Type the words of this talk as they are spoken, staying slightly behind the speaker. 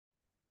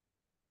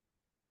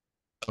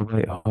Oh,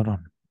 wait, hold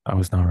on. I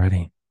was not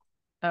ready.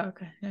 Oh,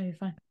 okay. No, you're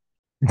fine.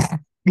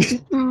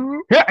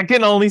 I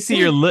can only see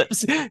your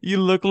lips. You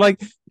look like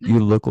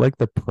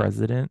the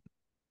president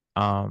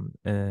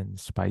in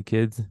Spy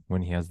Kids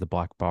when he has the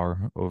black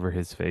bar over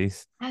his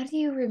face. How do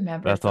you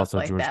remember That's stuff also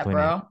like George that, Clooney.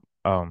 bro?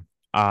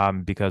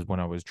 Um because when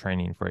I was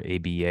training for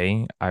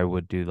ABA, I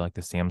would do like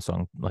the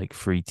Samsung like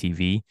free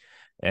TV,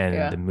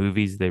 and the Yeah.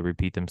 movies they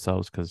repeat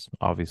themselves because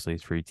obviously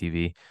it's free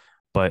TV,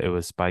 but it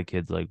was Spy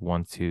Kids like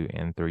 1, 2,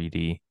 and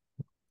 3D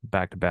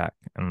back to back,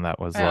 and that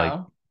was like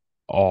Oh,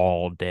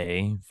 all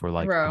day for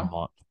like a bro.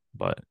 month.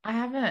 But I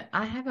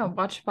haven't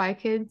watched Spy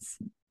Kids.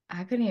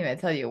 I couldn't even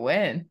tell you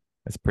when.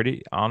 it's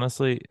pretty,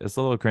 honestly, it's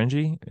a little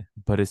cringy,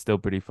 but it's still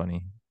pretty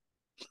funny.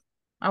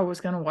 I was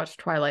gonna watch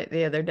Twilight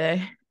the other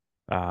day.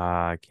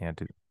 I can't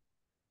do.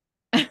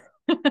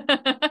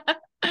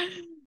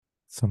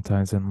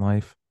 Sometimes in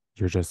life,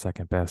 you're just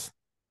second best,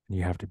 and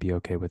you have to be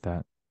okay with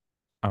that.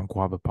 I'm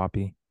Guava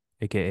Poppy,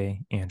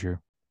 aka Andrew.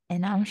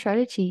 And I'm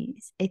Shredded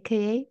Cheese,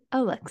 aka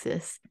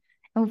Alexis.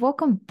 And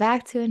welcome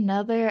back to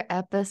another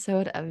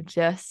episode of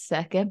Just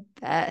Second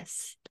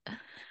Best,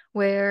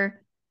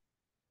 where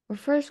we're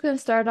first going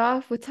to start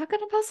off with talking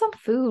about some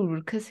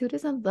food, because who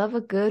doesn't love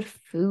a good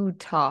food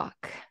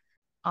talk?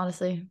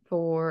 Honestly,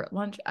 for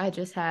lunch, I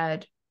just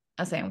had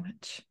a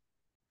sandwich.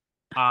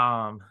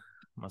 Um,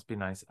 must be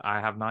nice. I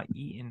have not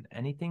eaten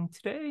anything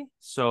today,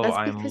 so That's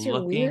I'm because you're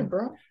weird, looking.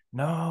 bro.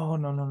 No,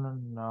 no, no, no,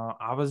 no.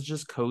 I was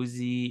just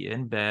cozy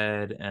in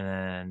bed,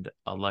 and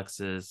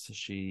Alexis,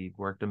 she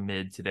worked a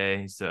mid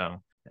today,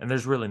 so and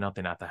there's really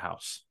nothing at the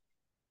house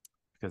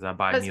because I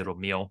buy That's meal to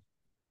meal.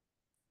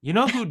 You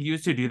know who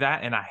used to do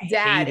that, and I hate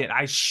dad. it.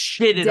 I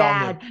shit it on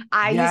them. Dad,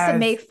 I used to Yes.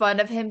 make fun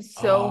of him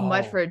so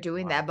much Oh for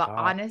doing my that, but God.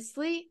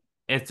 honestly,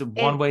 It's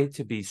one it way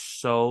to be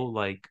so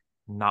like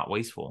not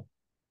wasteful.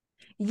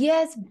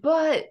 yes,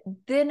 but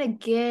then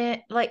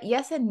again, like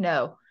yes and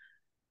no.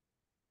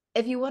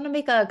 If you want to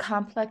make a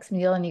complex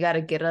meal and you got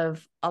to get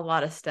of a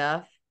lot of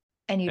stuff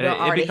and you don't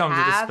It already becomes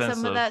have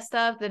some of expensive that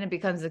stuff, then it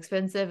becomes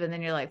expensive and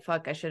then you're like,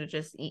 fuck, I should have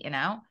just eaten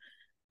out.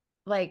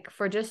 Like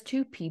for just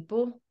two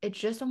people, it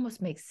just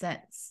almost makes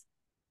sense.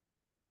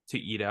 to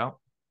eat out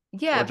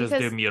Yeah, or just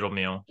do because meal to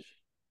meal.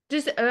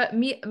 just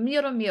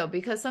meal to meal,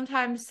 because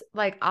sometimes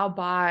like I'll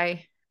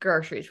buy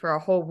groceries for a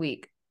whole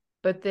week,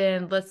 but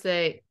then let's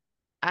say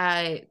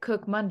I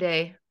cook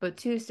Monday, but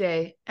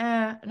Tuesday,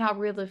 not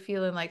really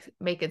feeling like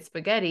making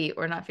spaghetti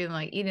or not feeling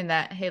like eating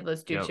that. Hey,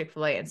 let's do Yep.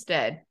 Chick-fil-A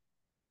instead.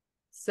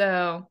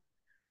 So,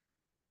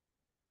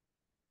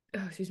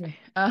 oh, excuse me.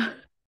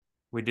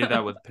 We did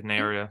that with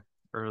Panera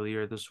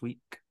earlier this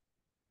week.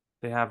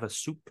 They have a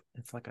soup.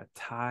 It's like a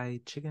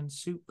Thai chicken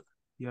soup.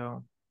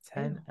 Yo,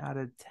 Ew, 10 out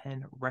of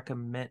 10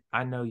 recommend.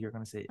 I know you're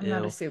gonna say I'm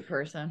not a ill. soup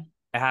person.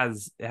 It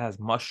has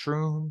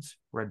mushrooms,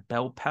 red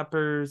bell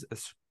peppers.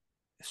 It's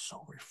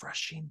so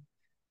refreshing.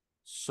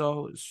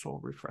 So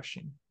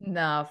refreshing.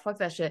 No, fuck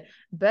that shit.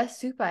 Best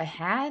soup I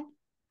had,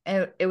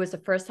 and it was the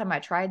first time I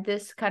tried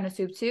this kind of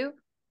soup too.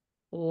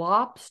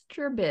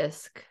 Lobster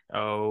bisque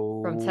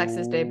from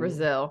Texas de Oh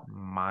Brazil.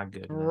 my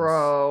goodness.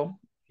 Bro,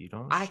 If you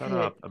don't I shut could,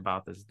 up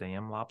about this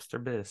damn lobster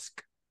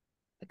bisque.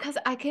 because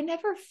I can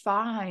never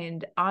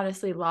find,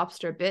 honestly,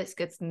 lobster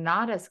bisque. It's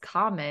not as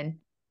common.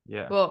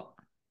 Yeah. Well,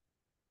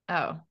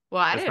 oh,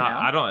 well, I It's didn't not,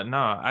 I know. don't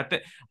know. I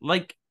think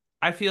like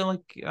I feel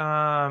like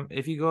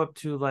if you go up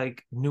to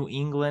like New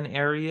England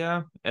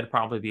area, it'd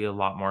probably be a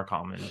lot more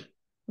common.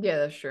 Yeah,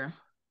 that's true.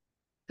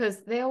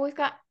 Because they always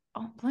got,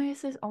 oh,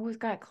 places always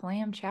got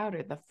clam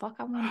chowder. The fuck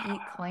I want to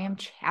eat clam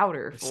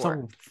chowder It's for?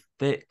 so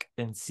thick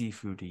and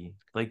seafoody.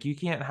 Like you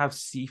can't have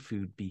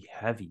seafood be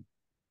heavy.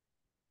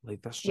 Like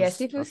Yeah,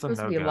 seafood's that's a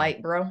supposed to be no-go.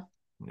 light, bro.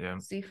 Yeah.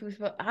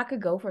 I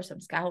could go for some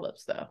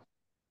scallops though,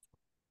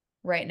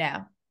 right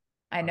now.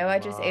 I I know I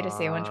just ate a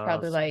sandwich love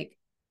probably like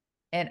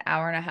an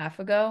hour and a half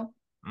ago,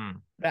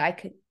 mm. but I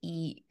could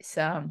eat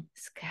some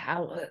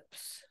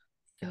scallops.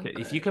 So Okay,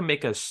 if you good. can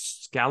make a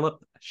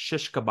scallop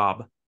shish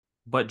kebab,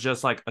 but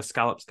just like a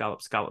scallop,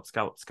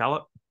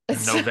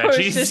 and no So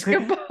shish veggies.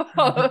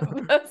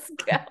 kebab, the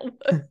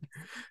scallops.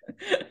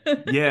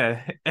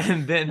 Yeah.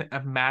 And then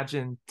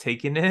imagine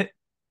taking it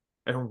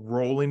and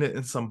rolling it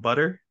in some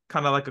butter,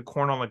 kind of like a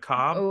corn on the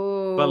cob,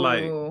 but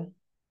like, Oh,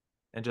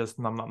 and just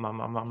nom nom nom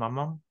nom nom nom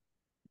nom.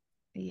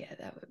 yeah,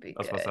 that would be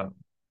That's what's good. up.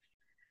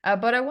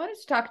 But I wanted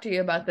to talk to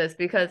you about this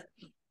because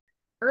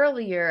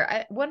earlier,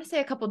 I want to say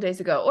a couple days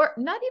ago, or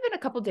not even a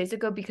couple days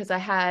ago, because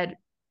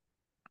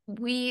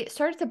we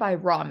started to buy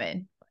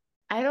ramen.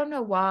 I don't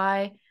know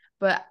why,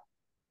 but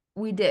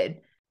we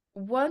did.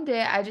 One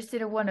day I just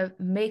didn't want to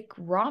make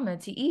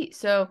ramen to eat.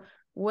 So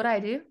what I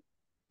do?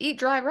 Eat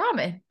dry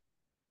ramen.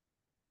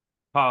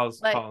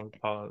 Pause, pause,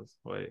 Like, pause.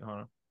 Wait, hold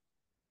on.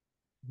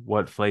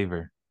 What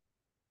flavor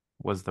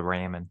was the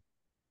ramen?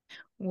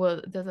 well,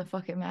 it doesn't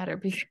fucking matter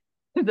because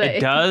It they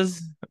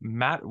does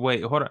matter.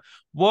 Wait, hold on.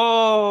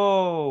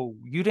 Whoa,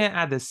 you didn't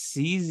add the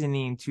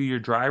seasoning to your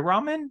dry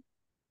ramen?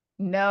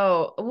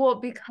 no. Well,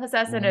 because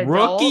as an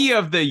Rookie adult,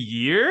 of the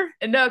year?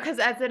 no, because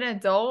as an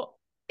adult,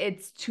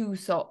 It's too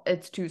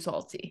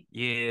salty.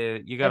 Yeah,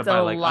 you gotta It's a buy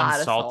like lot of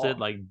unsalted salt.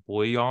 like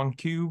bouillon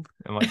cube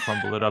and like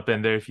crumble it up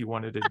in there if you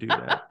wanted to do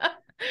that.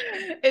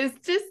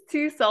 It's just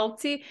too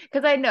salty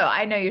because I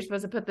know you're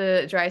supposed to put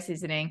the dry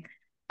seasoning.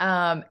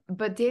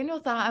 But Daniel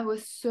thought I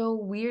was so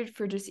weird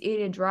for just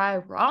eating dry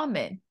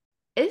ramen.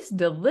 It's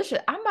delicious.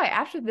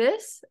 After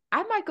this,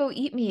 I might go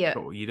eat me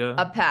Go eat a a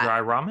dry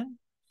pack. ramen.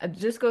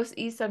 Just go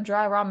eat some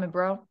dry ramen,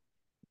 bro.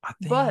 I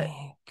But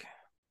think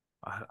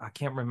I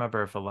can't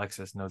remember if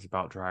Alexis knows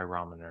about dry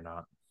ramen or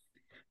not.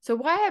 so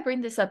why I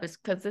bring this up is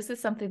because this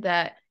is something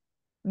that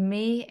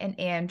me and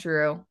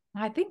Andrew,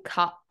 I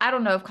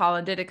don't know if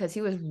Colin did it because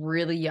he was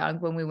really young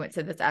when we went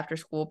to this after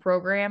school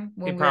program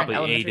He when we were in probably ate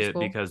elementary it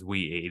school. because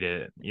we ate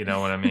it. You know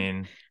what I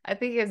mean? I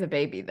think he was a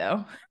baby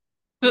though.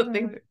 I don't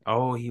think What?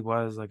 Oh, he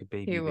was like a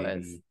he baby, was.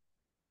 baby.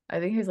 I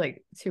think he was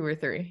like 2 or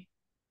 3.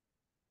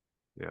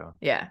 Yeah.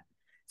 Yeah.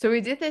 So we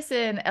did this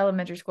in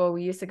elementary school.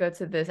 We used to go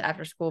to this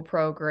after school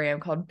program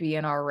called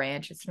BNR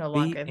Ranch. It's no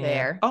longer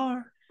there.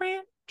 BNR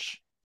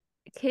Ranch.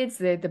 Kids,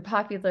 the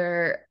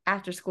popular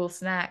after school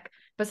snack,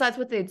 besides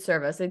what they'd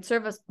serve us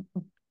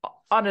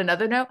on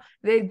another note,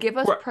 they'd give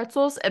us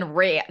pretzels and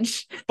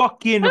ranch.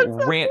 Fucking That's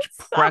on ranch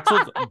the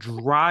pretzels, side.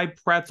 dry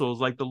pretzels,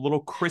 like the little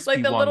Like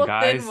crispy the one, little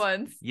thin guys.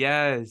 ones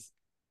Yes,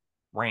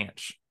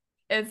 ranch.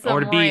 and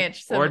Or to some be,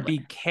 ranch or to similar. be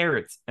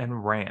carrots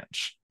and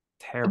ranch.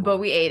 But Terrible,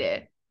 we ate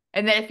terrible. it.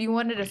 And then if you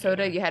wanted Oh a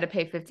soda, yeah, you had to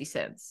pay 50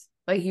 cents.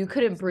 Like you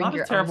couldn't it's bring not a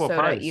your own terrible soda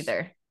price.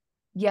 either.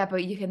 Yeah,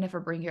 but you can never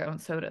bring your own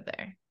soda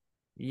there.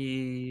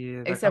 Yeah,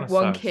 that kind Except of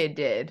one sucks. kid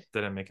did.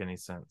 Didn't make any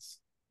sense.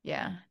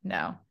 Yeah,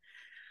 no.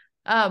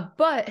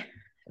 But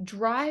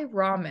dry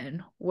ramen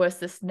was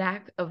the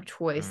snack of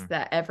choice Mm.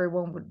 that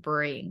everyone would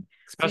bring.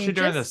 So you Especially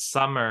during the just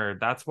summer.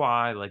 That's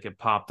why like it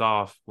popped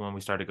off when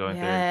we started going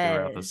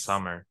throughout the yes.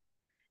 summer.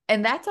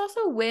 And that's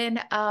also when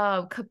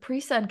Capri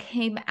Sun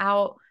came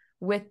out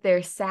with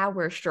their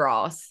sour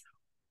straws.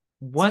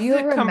 Do Was you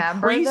it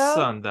remember Capri though?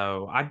 Sun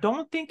though? I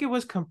don't think it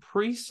was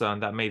Capri Sun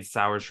that made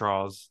sour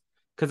straws.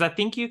 Because I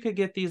think you could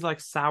get these like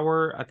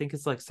sour, I think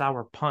it's like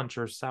sour punch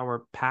or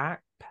sour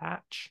patch.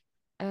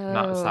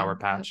 Not sour Oh,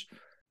 patch.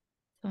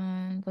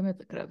 let me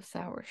look it up.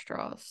 Sour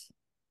straws.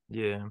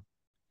 Yeah.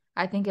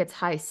 I think it's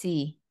High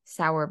C,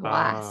 Sour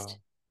Blast.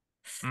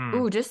 Oh. Mm.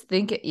 Ooh, just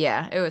think it.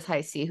 Yeah, it was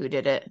High C who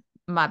did it.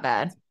 My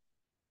bad.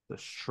 The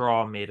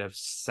straw made of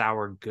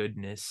sour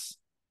goodness.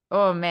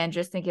 Oh man,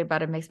 just thinking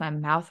about it makes my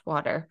mouth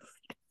water.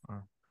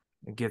 Mm.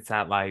 It gets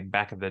that like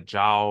back of the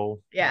jaw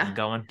Yeah.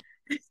 going.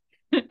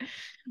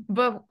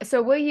 But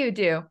so what you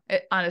do,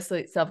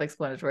 honestly,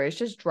 self-explanatory. It's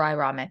just dry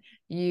ramen.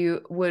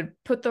 You would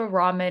put the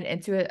ramen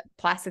into a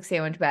plastic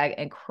sandwich bag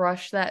and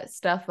crush that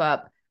stuff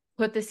up,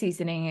 put the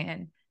seasoning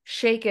in,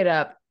 shake it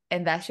up,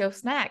 and that's your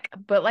snack.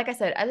 But like I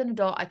said, as an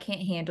adult, I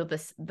can't handle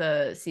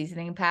the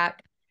seasoning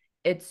pack.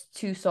 It's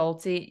too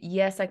salty.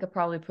 Yes, I could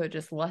probably put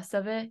just less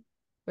of it,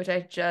 which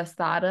I just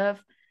thought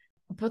of.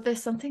 But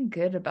there's something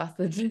good about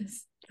the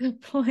just the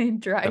plain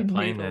The dried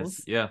plainness.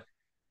 noodles. Yeah.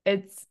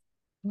 It's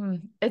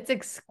it's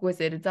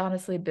exquisite. It's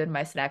honestly been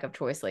my snack of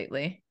choice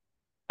lately.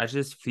 I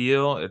just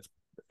feel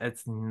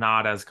it's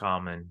not as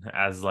common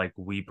as like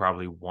we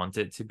probably want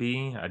it to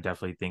be. I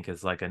definitely think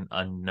it's like an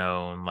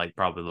unknown, like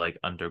probably like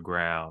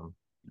underground.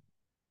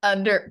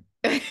 Under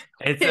it's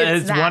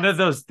It's one of snacks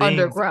those things.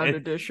 underground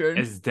edition.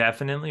 It's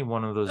definitely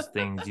one of those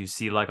things you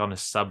see like on a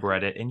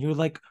subreddit and you're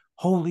like,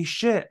 holy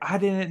shit, I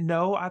didn't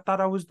know. I thought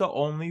I was the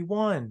only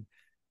one.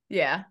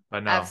 Yeah,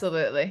 But no.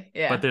 absolutely. But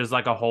Yeah. there's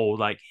like a whole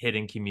like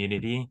hidden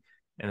community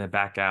in the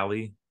back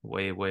alley,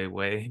 way, way,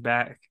 way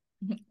back.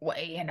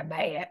 Way in the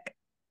back.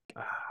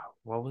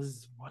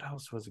 What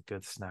else was a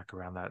good snack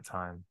around that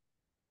time?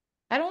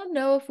 I don't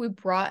know if we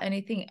brought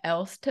anything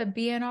else to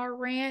be in our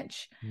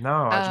ranch.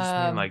 No, I just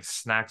mean Um, like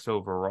snacks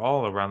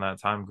overall around that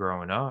time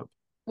growing up.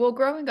 well,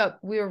 growing up,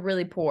 we were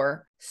really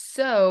poor.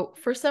 So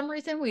for some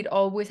reason, we'd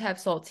always have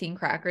saltine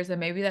crackers. And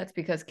maybe that's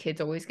because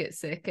kids always get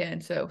sick.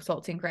 And so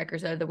saltine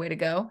crackers are the way to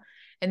go.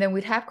 And then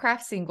we'd have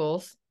craft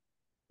singles.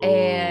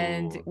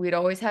 And Oh, we'd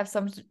always have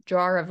some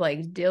jar of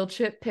like dill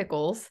chip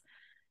pickles.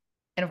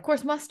 And of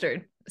course,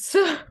 mustard.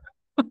 So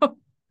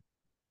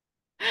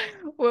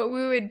what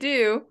we would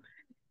do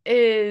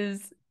is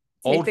take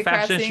old the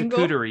craft fashioned single.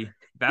 charcuterie.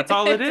 That's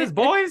all it is,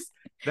 boys.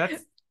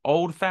 That's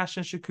old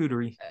fashioned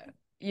charcuterie.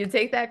 You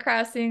take that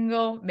craft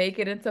single, make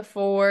it into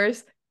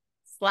fours,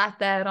 slap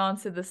that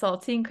onto the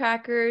saltine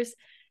crackers,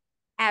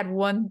 add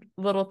one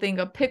little thing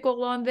of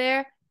pickle on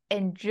there,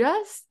 and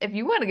just if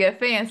you want to get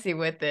fancy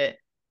with it,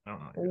 Oh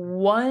my God.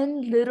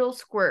 one little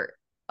squirt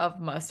of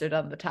mustard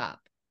on the top.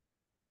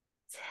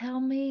 Tell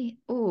me,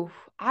 ooh,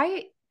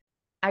 I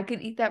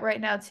could eat that right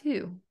now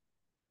too.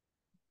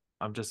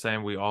 I'm just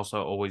saying we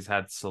also always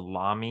had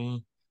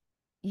salami,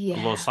 a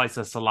little Yeah. slice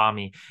of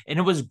salami. And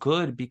it was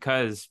good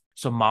because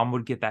so mom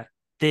would get that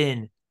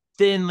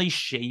thinly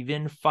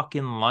shaven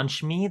fucking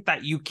lunch meat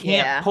that you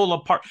can't Yeah. pull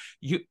apart.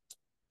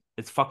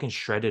 It's fucking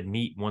shredded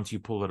meat once you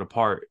pull it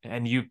apart.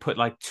 And you put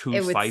like two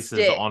It would slices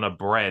stick. on a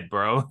bread,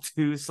 bro.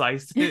 Two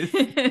slices.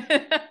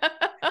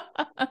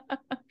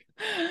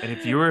 And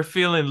if you were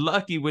feeling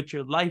lucky with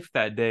your life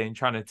that day and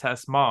trying to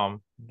test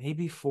mom,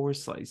 maybe 4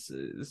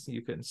 slices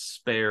you can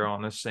spare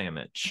on a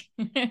sandwich.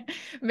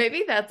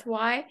 Maybe that's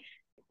why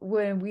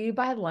when we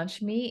buy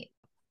lunch meat,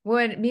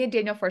 when me and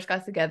Daniel first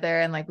got together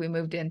and like we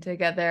moved in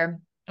together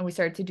and we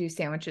started to do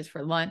sandwiches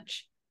for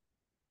lunch,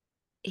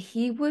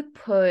 he would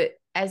put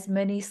as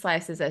many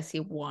slices as he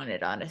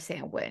wanted on a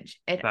sandwich.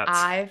 And That's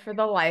I, for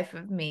the life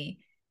of me,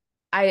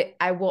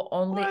 I will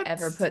only what?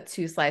 ever put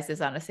 2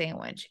 slices on a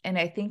sandwich. And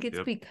I think it's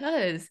Yep.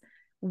 because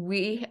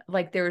we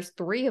like there's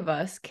 3 of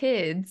us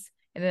kids,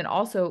 and then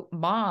also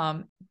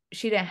mom,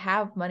 she didn't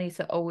have money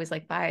to always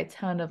like buy a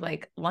ton of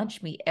like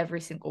lunch meat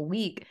every single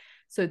week.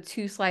 So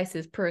 2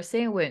 slices per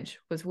sandwich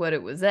was what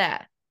it was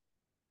at.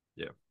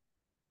 Yeah.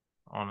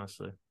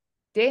 Honestly.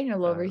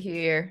 Daniel over Uh,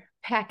 here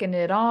packing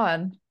it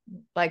on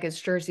like it's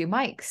Jersey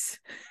Mike's.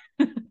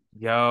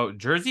 Yo,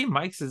 Jersey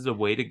Mike's is the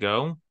way to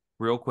go,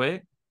 real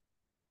quick.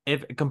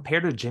 If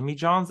compared to Jimmy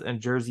John's and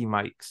Jersey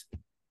Mike's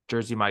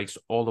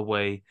all the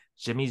way.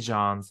 Jimmy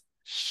John's,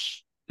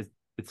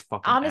 it's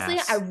fucking Honestly,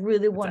 I ass.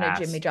 really It's wanted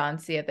Jimmy ass.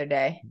 John's the other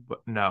day But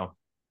no,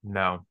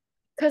 no.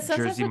 because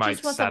sometimes Jersey I just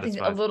Mike's want something a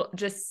satisfies. little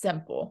just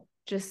simple,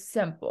 just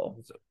simple.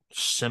 It's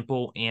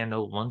simple and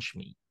no lunch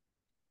meat.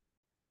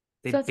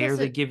 They So that's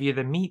barely it. give you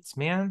the meats,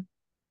 man.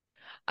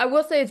 I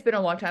will say it's been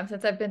a long time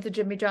since I've been to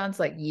Jimmy John's,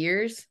 like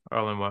years. I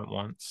only went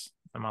once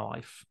in my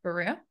life. For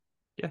real,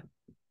 Yeah.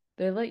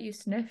 they let you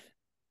sniff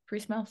free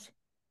smells.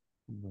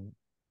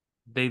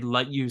 They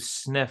let you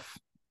sniff.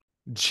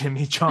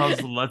 Jimmy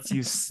John's lets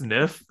you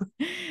sniff.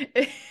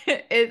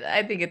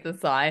 I think it's a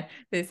sign.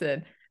 They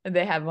said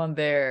they have on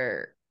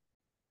their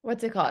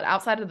what's it called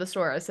outside of the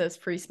store. It says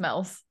free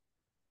smells.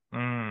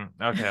 Okay,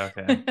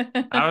 okay.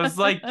 I was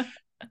like,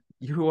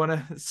 you want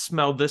to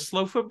smell this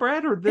loaf of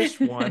bread or this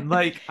one?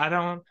 Like, I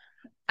don't.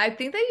 I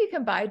think that you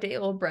can buy day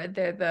old bread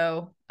there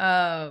though.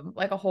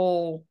 Like a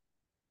whole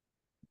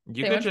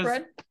You could sandwich just.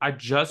 bread I for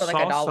just like a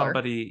saw dollar.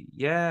 somebody.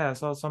 Yeah, I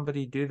saw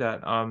somebody do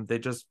that. They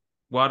just.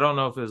 Well, I don't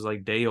know if it was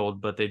like day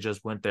old, but they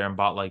just went there and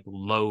bought like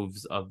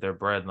loaves of their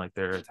bread, like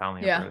their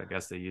Italian Yeah, bread. I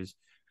guess they use.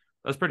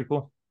 That's pretty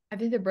cool. I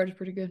think the bread is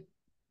pretty good.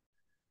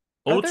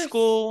 Old Other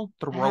school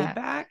snacks.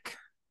 throwback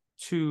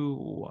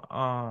to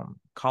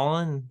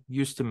Colin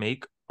used to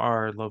make.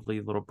 Our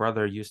lovely little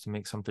brother used to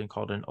make something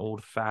called an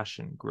old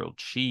fashioned grilled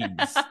cheese.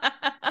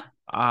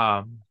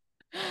 Um,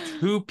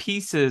 2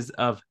 pieces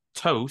of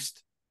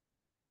toast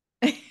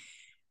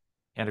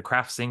and a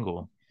Kraft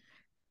single.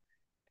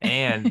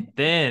 And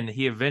then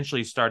he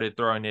eventually started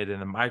throwing it in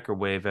the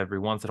microwave every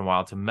once in a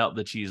while to melt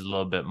the cheese a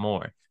little bit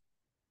more.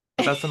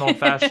 But that's an old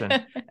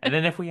fashioned. And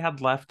then if we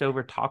had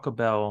leftover Taco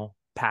Bell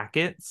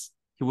packets,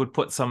 he would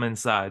put some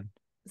inside.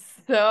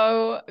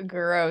 So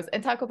gross.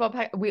 And Taco Bell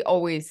we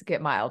always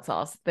get mild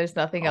sauce. There's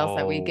nothing else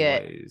that we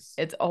get. Always.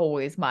 It's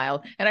always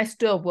mild. And I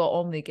still will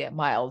only get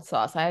mild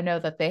sauce. I know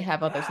that they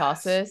have other Yes.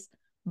 sauces,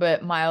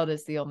 but mild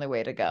is the only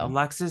way to go.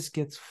 Alexis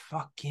gets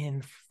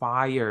fucking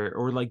fire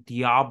or like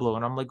Diablo.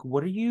 And I'm like,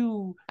 what are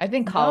you? I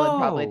think Colin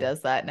probably No.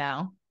 does that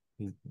now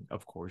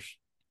Of course,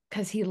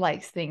 because he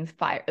likes things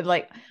fire.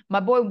 Like my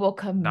boy will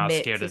not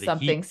commit scared to of the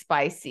something heat.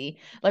 spicy.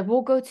 Like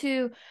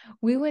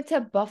we went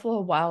to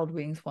Buffalo Wild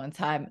Wings one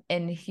time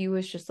and he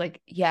was just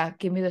like, yeah,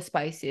 give me the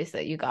spiciest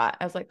that you got.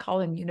 I was like,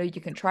 Colin,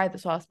 you can try the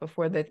sauce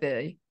before that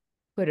they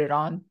put it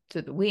on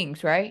to the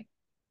wings, right?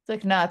 It's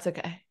like, no, it's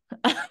okay.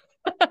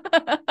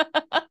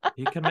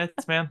 He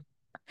commits, man.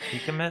 He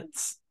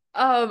commits.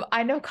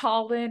 I know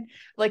Colin,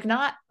 like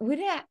not we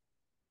didn't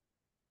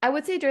I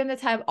would say during the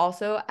time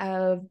also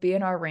of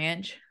being our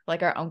ranch,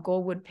 like our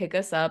uncle would pick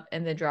us up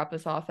and then drop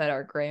us off at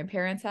our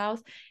grandparents'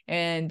 house.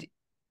 And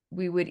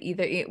we'd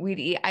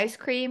eat ice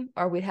cream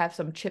or we'd have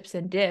some chips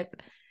and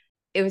dip.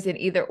 It was an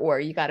either or,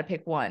 you got to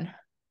pick one.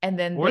 And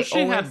then Or they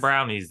she had always,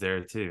 brownies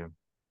there too.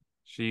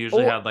 She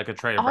usually or had like a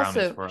tray of brownies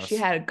also for she us.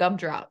 had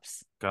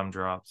gumdrops.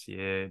 Gumdrops,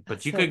 yeah. But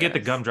That's you so could get the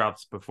gross.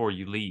 gumdrops before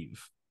you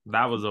leave.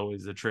 That was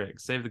always the trick.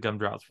 Save the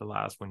gumdrops for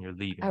last when you're I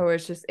leaving.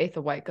 always just ate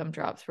the white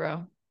gumdrops,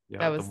 bro.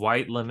 That Yeah, the was,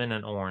 white, lemon,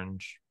 and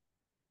orange.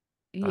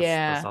 That's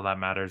yeah, all that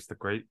matters. The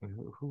grape.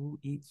 Who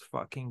eats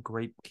fucking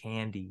grape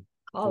candy?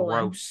 Colin.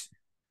 Gross.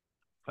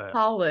 But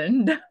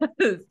Colin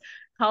does.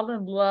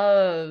 Colin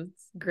loves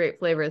great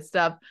flavored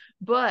stuff.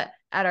 But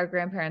at our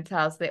grandparents'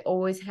 house, they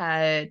always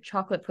had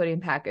chocolate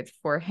pudding packets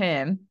for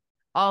him.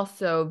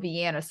 Also,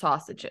 Vienna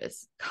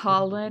sausages.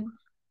 Colin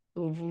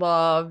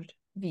loved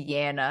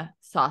Vienna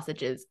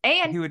sausages.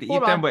 And he would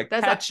hold eat them on, with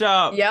that's a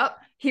ketchup. yep.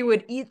 He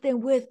would eat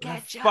them with The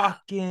ketchup.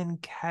 fucking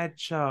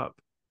ketchup.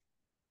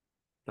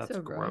 That's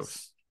So gross.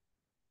 gross.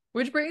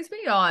 Which brings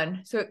me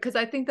on. So, because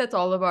I think that's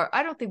all of our,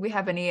 I don't think we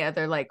have any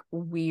other like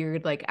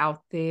weird, like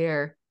out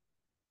there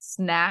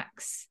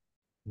snacks.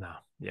 No,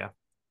 yeah.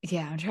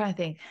 Yeah, I'm trying to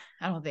think.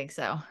 I don't think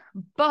so.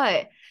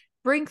 But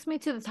brings me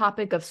to the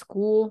topic of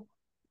school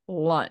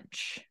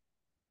lunch.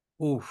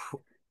 Oof.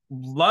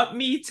 Let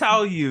me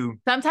tell you,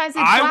 Sometimes it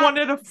I slaps,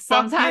 wanted to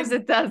sometimes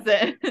it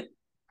doesn't.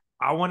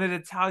 I wanted to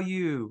tell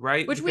you,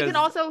 right? Which we can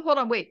Because also, hold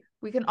on, wait.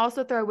 We can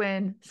also throw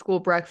in school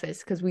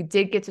breakfast because we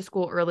did get to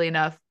school early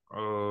enough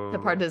to Oh,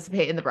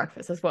 participate in the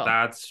breakfast as well.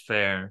 that's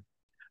fair.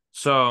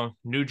 So,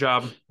 new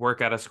job,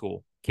 work at a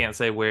school. Can't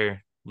say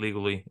where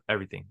legally,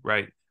 everything,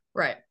 right?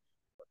 Right.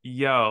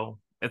 Yo,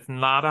 it's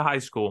not a high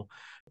school.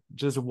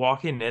 Just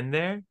walking in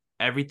there,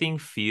 everything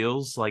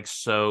feels like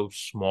so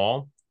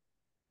small.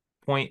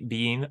 Point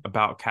being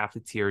about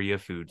cafeteria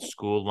food,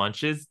 school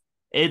lunches,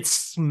 it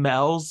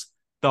smells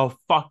the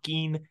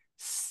fucking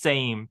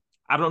same.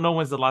 I don't know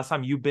when's the last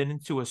time you've been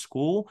into a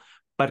school,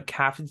 but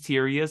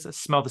cafeterias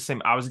smell the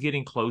same. I was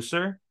getting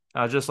closer.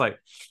 I was just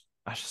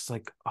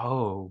like,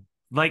 oh,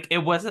 like it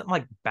wasn't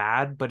like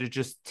bad, but it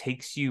just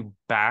takes you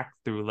back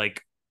through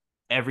like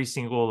every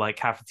single like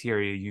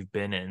cafeteria you've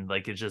been in.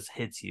 Like it just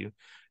hits you.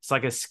 It's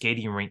like a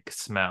skating rink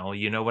smell.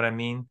 You know what I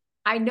mean?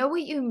 I know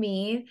what you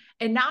mean,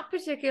 and not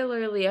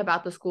particularly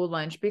about the school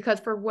lunch because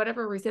for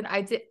whatever reason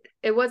I did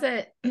it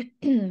wasn't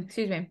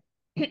excuse me.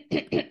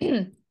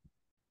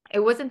 It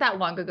wasn't that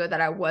long ago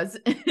that I was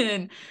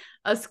in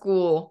a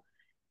school.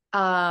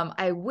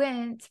 I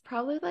went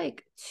probably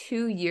like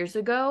 2 years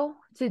ago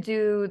to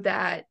do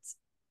that,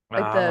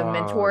 like the Oh,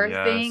 mentor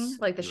thing, yes.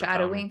 like the You were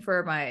telling me. shadowing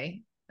for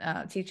my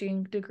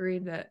teaching degree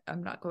that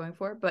I'm not going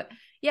for. But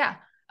yeah,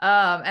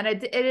 and it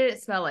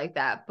didn't smell like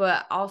that,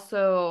 but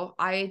also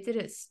I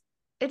didn't.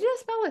 It didn't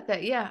smell like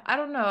that. Yeah, I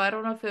don't know. I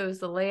don't know if it was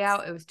the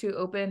layout. It was too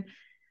open.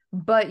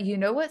 But you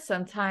know what?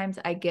 Sometimes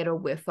I get a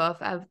whiff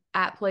of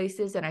at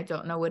places and I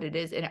don't know what it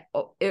is. And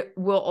it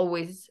will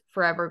always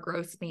forever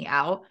gross me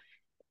out.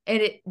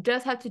 And it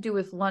does have to do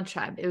with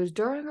lunchtime. It was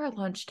during our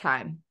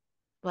lunchtime.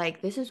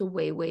 Like, this is a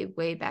way, way,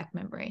 way back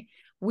memory.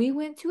 We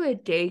went to a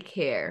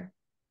daycare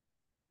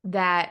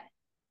that,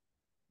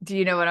 do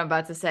you know what I'm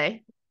about to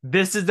say?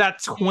 This is that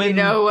Do you twin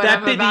know what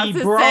I'm deputy, about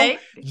to bro. say?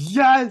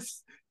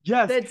 Yes.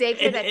 Yes. The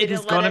daycare that It is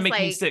didn't let gonna us make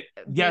me like sick.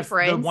 be Yes,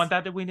 the one friends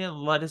that we didn't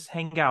let us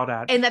hang out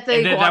at. and that the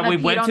And then that iguana we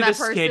peed went on to the that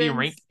skating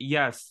rink. person's.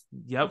 Yes.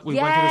 Yep. We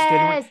went to the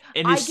skating rink Yes,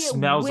 and it I get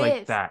smells like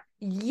whiffs. that.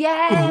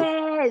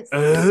 Yes.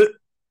 Uh,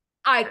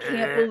 I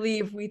can't uh,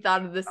 believe we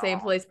thought of the same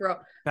place, bro.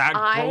 that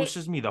I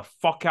grosses me the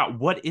fuck out.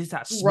 What is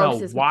that smell?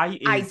 grosses me. Why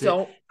I is it?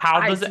 don't,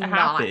 How I does it do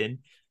not. happen?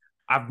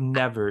 I've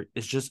never.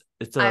 It's just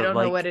it's I a don't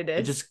know what like it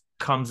it is. just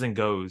comes and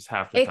goes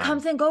half the It time.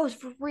 comes and goes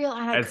for real.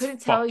 And I It's couldn't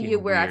tell you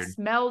fucking where I weird.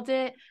 smelled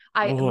it.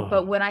 But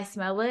Ugh. when I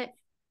smell it,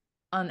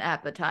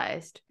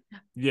 unappetized.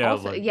 Yeah,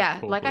 Also, like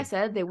yeah, like I totally.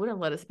 said, they wouldn't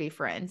let us be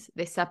friends.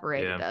 They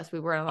separated Yeah, us. We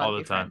weren't allowed all to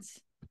the be time. friends.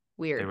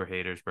 They Weird. were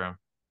haters, bro.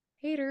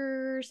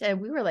 Haters.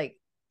 And we were like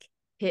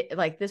hit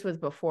like this was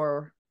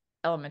before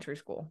elementary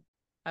school,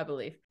 I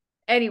believe.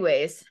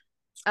 Anyways,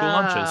 School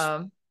lunches.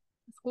 um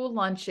school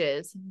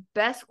lunches.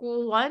 Best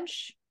school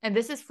lunch, and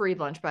this is free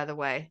lunch by the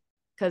way,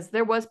 because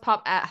there was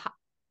pop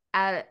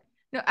at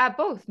no at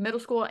both middle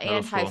school Middle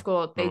and high school.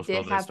 school. They Middle did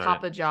school they have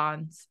started. Papa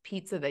John's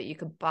pizza that you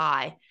could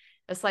buy.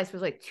 A slice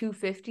was like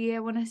 250, I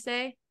want to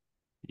say.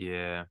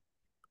 Yeah.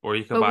 Or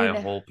you could But buy we a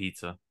know, whole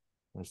pizza.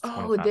 It's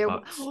oh, 25 there,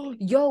 bucks.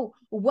 yo,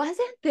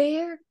 wasn't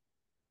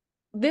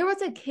there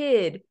was a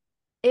kid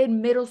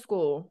in middle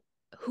school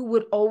who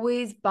would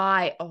always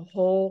buy a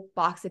whole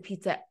box of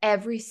pizza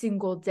every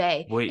single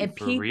day. Wait, And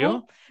for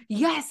real? people,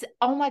 yes,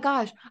 oh my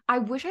gosh, I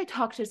wish I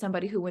talked to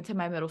somebody who went to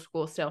my middle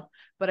school still,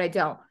 but I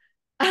don't.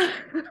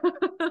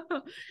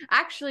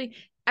 Actually,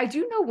 I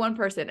do know one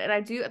person, and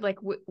I do like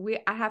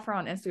I have her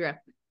on Instagram.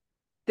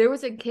 There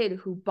was a kid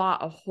who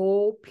bought a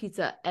whole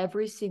pizza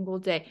every single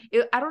day.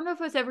 I don't know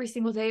if it was every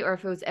single day or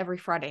if it was every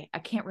Friday. I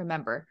can't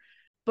remember.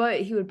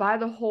 But he would buy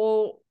the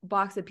whole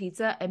box of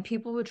pizza and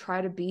people would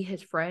try to be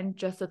his friend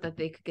just so that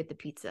they could get the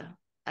pizza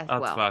as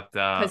That's well. fucked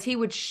Because up. he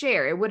would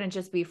share. It wouldn't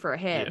just be for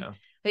him.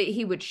 Yeah.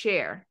 He would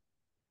share.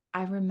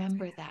 I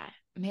remember that.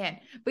 Man.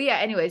 But yeah,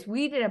 anyways,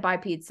 we didn't buy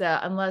pizza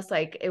unless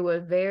like it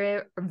was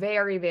very,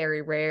 very,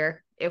 very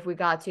rare if we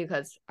got to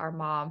because our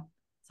mom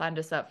signed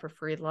us up for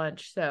free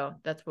lunch. So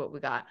that's what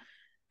we got.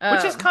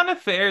 Which is Um, kind of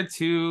fair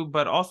too,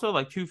 but also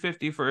like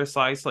 250 for a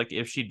slice. Like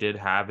if she did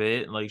have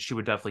it, like she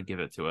would definitely give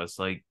it to us.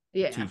 Like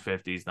yeah.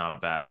 250 is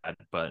not bad,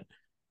 But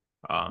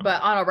on a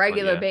but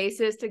regular yeah,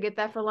 basis to get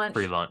that for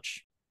free lunch.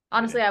 lunch. Yeah.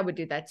 Honestly, I would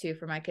do that too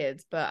for my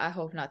kids, but I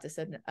hope not to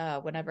send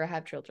whenever I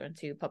have children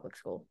to public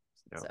school.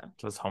 Yeah. So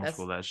Let's that's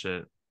homeschool that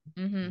shit.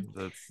 mm-hmm.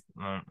 That's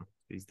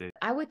these days.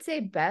 I would say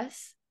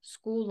best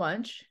school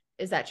lunch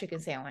is that chicken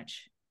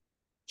sandwich.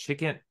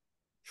 Chicken.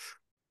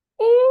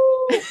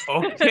 Oh,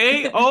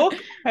 okay,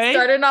 okay.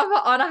 Starting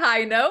off on a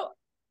high note.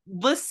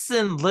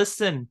 Listen,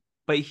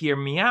 but hear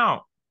me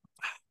out.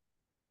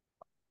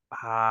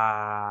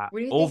 What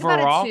do you think about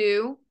it Overall,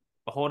 too?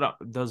 hold up,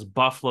 those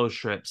buffalo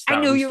strips I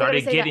that knew we you were gonna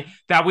started say that. getting,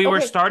 that we were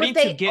Okay, but starting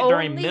to get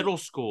during middle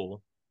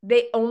school.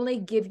 they only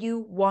give you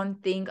one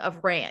thing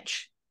of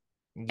ranch,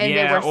 and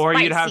they Yeah, were or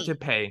you'd have to spicy.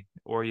 pay,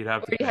 or you'd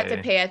have Or to you have to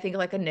pay. pay, I think,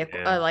 like a nickel,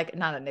 Yeah, like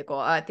not a nickel.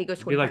 I think it was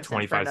it'd be like 25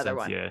 cents for 25 another cents.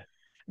 one. Yeah,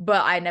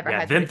 But I never yeah.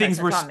 had Them 25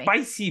 things were cents on me.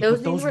 spicy, Those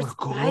but things those were were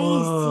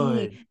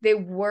good. spicy. They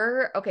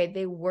were okay,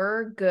 they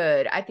were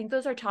good. I think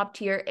those are top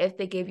tier if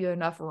they gave you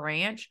enough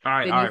ranch,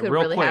 then All you right, could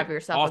real really have quick,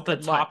 yourself a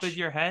good lunch.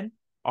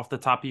 off the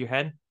top of your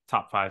head,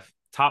 top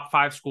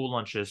five school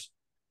lunches.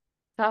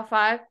 Top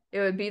five, it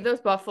would be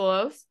those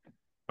buffaloes.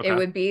 It Okay.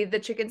 would be the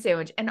chicken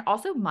sandwich. And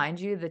also, mind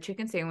you, the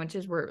chicken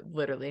sandwiches were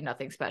literally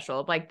nothing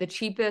special. Like the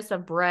cheapest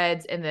of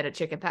breads and then a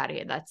chicken patty,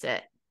 and that's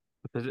it.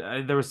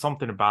 There was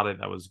something about it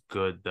that was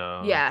good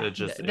though. Yeah, That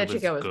just it the was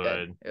chicken was good.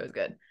 good. It was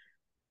good.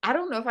 I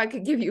don't know if I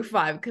could give you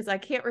five because I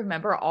can't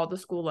remember all the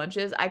school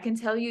lunches. I can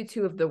tell you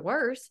two of the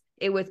worst.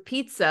 It was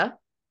pizza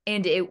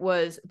and it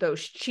was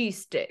those cheese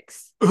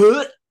sticks.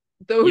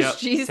 Those Yep,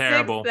 cheese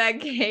sticks terrible. that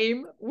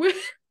came with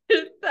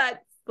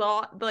that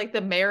sauce, like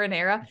the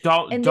marinara.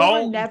 Don't And they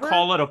were don't never,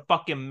 call it a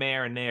fucking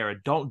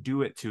marinara. Don't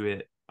do it to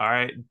it. All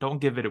right. Don't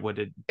give it what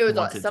it it was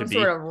wants it to some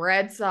sort be. of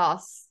red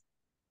sauce,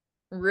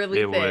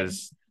 really It thin.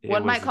 was it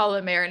One might was call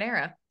it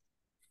marinara.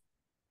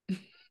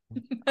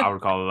 I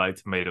would call it like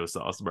tomato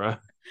sauce, bro.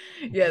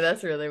 Yeah,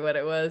 that's really what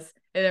it was.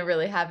 It didn't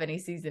really have any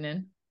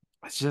seasoning.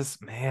 It's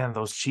just, man,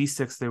 those cheese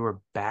sticks, they were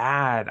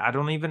bad. I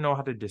don't even know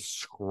how to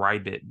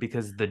describe it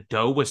because the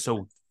dough was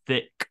so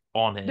thick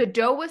on The it.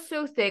 dough was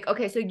so thick.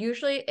 Okay, so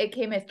usually it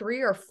came in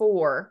three or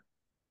four,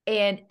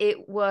 and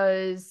it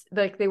was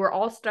like they were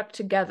all stuck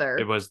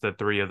It together, was the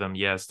three of them,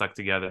 yeah, stuck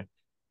together.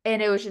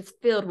 and it was just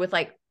filled with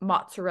like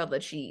mozzarella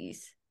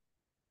cheese.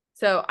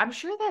 So I'm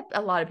sure that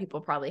a lot of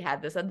people probably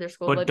had this at their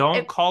school But lunch.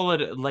 don't call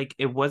it like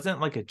it wasn't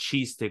like a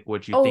cheese stick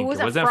what you Oh, it think. It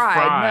wasn't wasn't fried.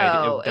 fried.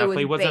 No, It it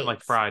was definitely wasn't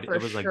like baked fried. It for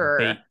was like sure.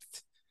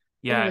 baked.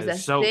 And it was Yeah, a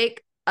so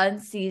thick,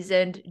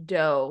 unseasoned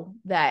dough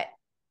that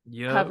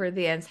yep. covered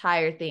the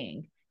entire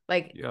thing.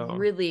 Like Yo,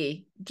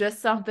 really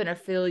just something to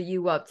fill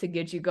you up to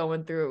get you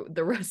going through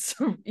the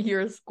rest of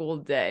your school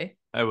day.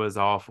 it was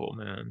awful,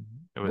 man.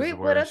 It was the Wait,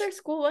 what other worst.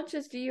 school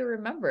lunches do you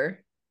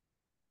remember?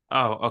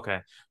 Oh,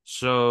 okay.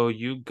 So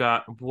you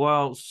got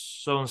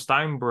so in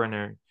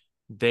Steinbrenner,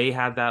 they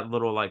had that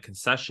little like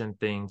concession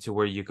thing to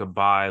where you could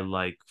buy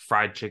like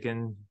fried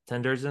chicken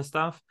tenders and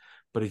stuff.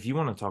 But if you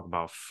want to talk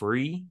about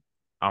free,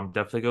 I'm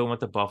definitely going with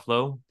the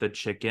buffalo, the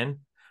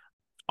chicken.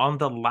 On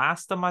the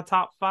last of my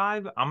top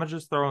five, I'm gonna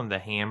just throw in the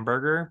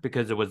hamburger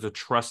because it was a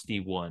trusty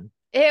one.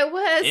 It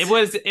It was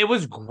was it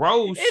was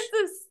gross. it's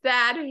a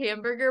sad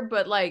hamburger,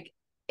 but like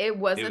it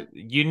wasn't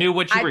You knew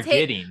what you I were take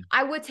getting.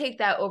 I would take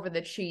that over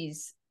the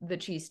cheese The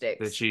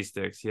sticks. cheese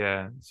sticks,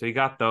 yeah. So you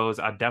got those.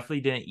 I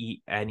definitely didn't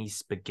eat any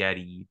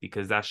spaghetti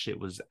because that shit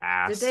was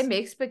Did they ass.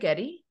 make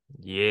spaghetti?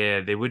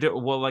 Yeah, they would do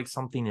well like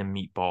something in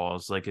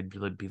meatballs, like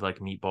it'd be like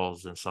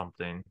meatballs and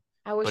something,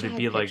 I wish but I it'd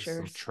had be like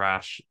some pictures.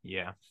 trash.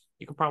 Yeah,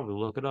 you could probably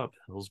look it up.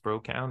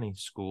 Hillsborough County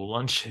school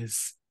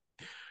lunches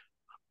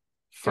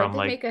Don't from they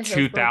like make a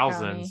Hillsborough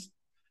County 2000s.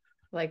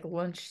 like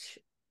lunch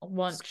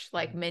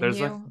like There's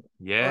like, menu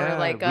or yeah,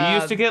 like we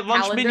used to a get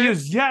lunch calendar?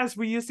 menus. Yes,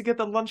 we used to get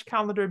the lunch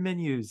calendar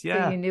menus. So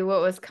Yeah. you knew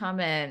what was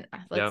coming.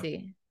 Let's Yep.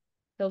 see.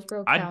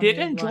 Hillsborough I did County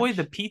enjoy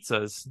the lunch.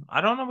 pizzas.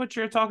 I don't know what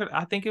you're talking.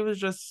 I think it was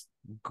just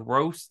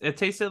gross. It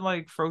tasted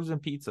like frozen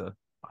pizza.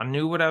 I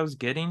knew what I was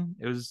getting.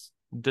 It was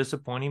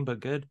disappointing but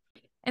good.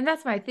 And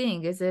that's my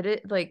thing, is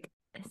it like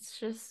it's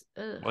just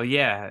ugh. Well,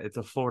 yeah, it's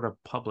a Florida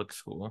public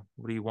school.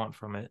 What do you want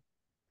from it?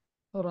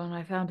 Hold on,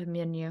 I found a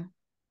menu.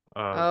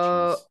 Oh, Oh,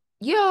 jeez.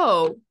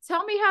 yo,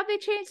 tell me how they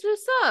changed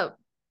this up.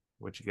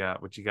 What you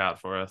got? What you got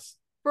for us?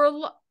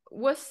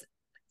 What's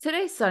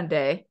today's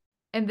Sunday,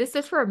 and this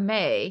is for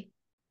May.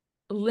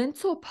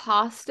 Lentil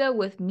pasta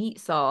with meat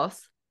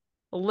sauce,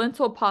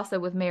 lentil pasta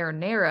with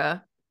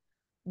marinara,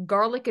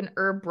 garlic and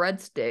herb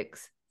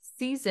breadsticks,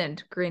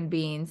 seasoned green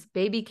beans,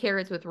 baby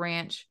carrots with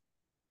ranch,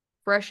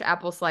 fresh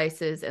apple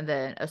slices, and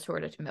then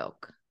assorted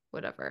milk.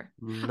 Whatever.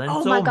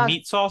 Oh my Lentil gosh.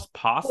 meat sauce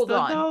Hold pasta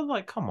on. though?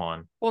 Like, come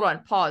on. Hold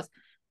on. Pause.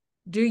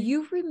 Do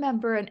you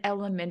remember in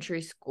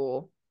elementary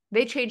school?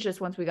 They changed this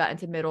once we got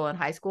into middle and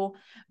high school,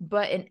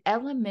 but in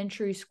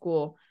elementary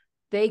school,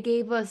 they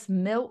gave us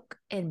milk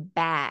in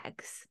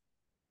bags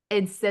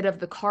instead of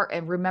the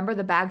carton. Remember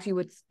the bags you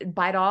would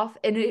bite off?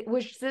 And it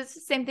was just the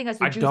same thing as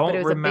the I juice, but it don't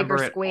was a bigger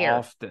remember it square.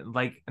 often.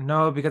 Like,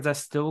 no, because I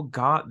still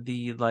got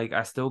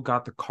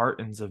the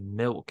cartons of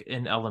milk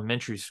in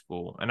elementary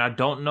school. And I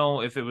don't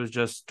know if it was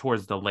just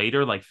towards the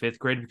later, like fifth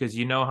grade, because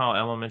you know how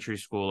elementary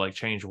school like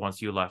changed once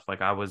you left.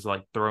 Like I was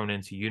like thrown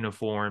into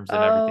uniforms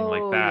and everything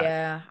like Oh, that.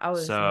 yeah. I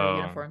was no So,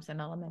 uniforms in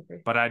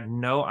elementary. but I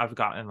know I've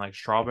gotten like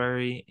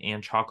strawberry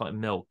and chocolate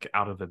milk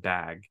out of a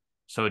bag.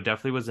 So it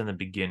definitely was in the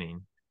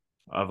beginning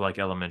of like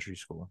elementary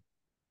school.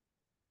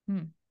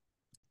 Hmm.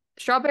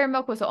 Strawberry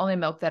milk was the only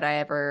milk that I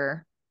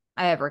ever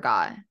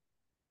got.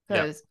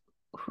 Yeah. Because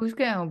who's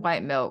getting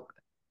white milk?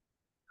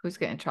 Who's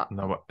getting chocolate?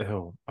 No,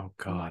 ew, oh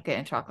I'm not God.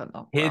 getting chocolate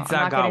milk, bro. Kids I'm that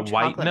not getting got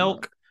white chocolate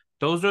milk. milk,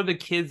 those are the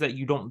kids that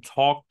you don't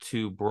talk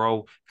to,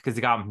 bro, because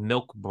they got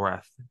milk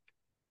breath.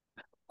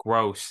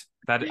 Gross.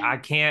 That I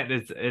can't.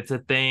 It's a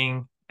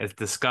thing. It's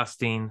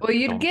disgusting. Well,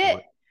 you'd Don't do get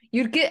it.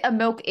 you'd get a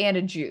milk and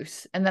a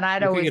juice, and then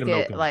I'd You could always get a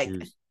milk get and like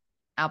juice.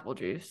 apple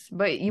juice.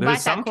 But you There's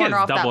bite that some corner kids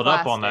off that doubled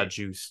up on that plastic.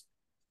 juice.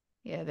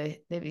 Yeah,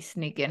 they be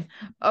sneaking.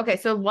 Okay,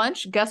 so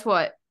lunch, guess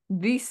what?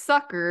 These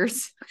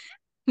suckers,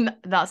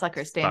 not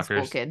suckers, stay in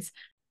school Suckers. kids.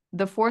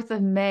 The 4th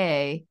of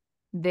May,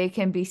 they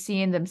can be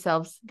seeing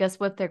themselves. Guess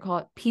what they're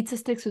called? Pizza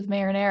sticks with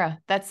marinara.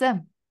 That's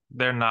them.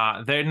 They're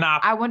not. They're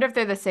not. I wonder if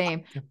they're the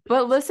same.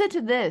 But listen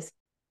to this.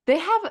 They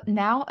have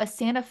now a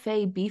Santa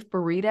Fe beef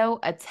burrito,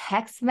 a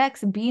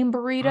Tex-Mex bean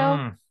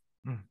burrito, Mm.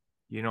 Mm.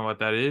 You know what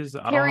that is?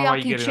 I don't know why you're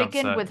teriyaki getting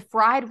chicken upset. with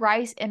fried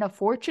rice and a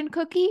fortune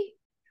cookie.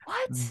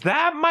 What?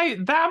 That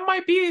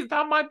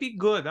might be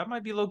good. That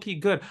might be low key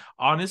good.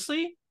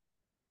 Honestly,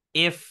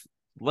 if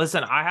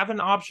listen, I have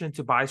an option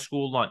to buy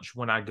school lunch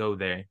when I go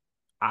there.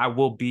 I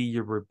will be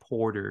your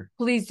reporter.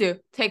 Please do.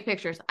 Take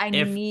pictures. I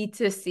If need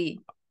to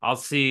see. I'll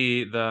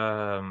see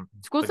the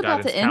School's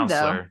about guidance to end though.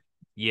 counselor.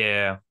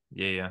 Yeah,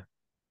 yeah, yeah.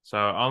 So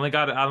I only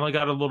got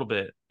a little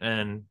bit,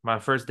 and my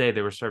first day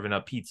they were serving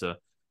up pizza,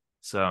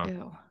 so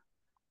Ew.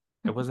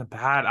 it wasn't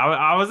bad.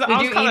 I Did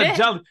was you eat kind of it?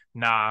 jealous.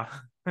 Nah,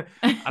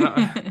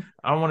 I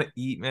don't want to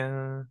eat,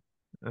 man.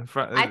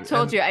 I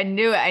told And you. I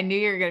knew it. I knew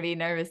you were gonna be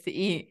nervous to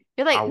eat.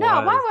 You're I like,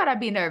 no, why was, would I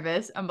be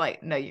nervous? I'm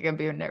like, no, you're gonna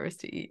be nervous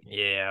to eat.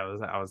 yeah,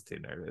 I was too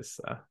nervous.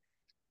 So.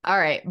 All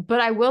right.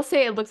 But I will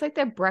say it looks like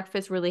their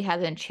breakfast really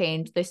hasn't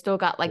changed. They still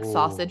got like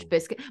sausage Oh,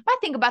 biscuit. My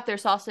thing about their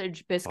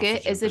sausage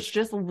biscuit sausage and is it's biscuit.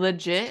 just It's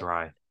legit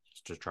dry.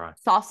 It's just dry.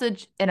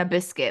 sausage and a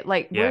biscuit.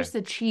 Like, Yeah, where's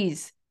the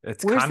cheese?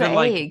 it's Where's kind the of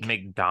like egg?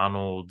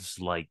 McDonald's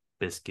like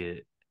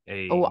biscuit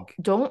Oh, egg.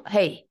 don't.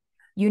 Hey,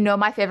 you know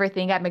my favorite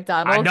thing at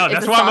I McDonald's know. is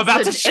That's a why I'm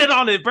about to sausage, shit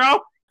on it, bro.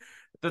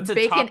 That's a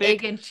bacon,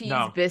 egg, topic. and cheese No,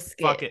 fuck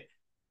biscuit. it.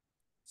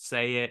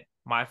 Say it.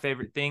 My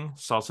favorite thing: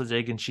 sausage,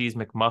 egg, and cheese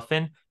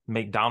McMuffin.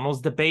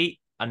 McDonald's debate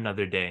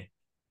another day.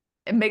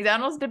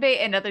 McDonald's debate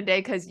another day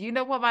because you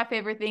know what my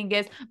favorite thing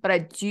is, but I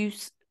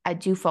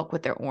do fuck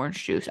with their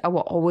orange juice. I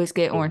will always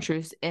get Oh, orange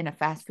juice in a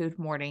fast food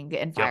morning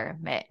yep,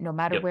 environment. No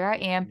matter yep. where I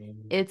am,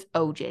 it's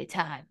OJ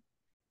time.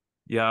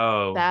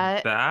 Yo,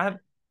 That that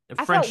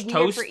I felt French weird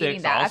toast for eating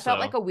sticks that. I felt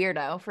like also. a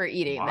weirdo for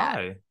eating that.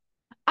 Why?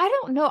 I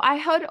don't know. I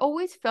had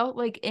always felt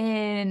like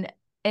in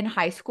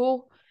high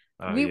school,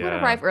 Oh we would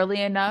yeah, arrive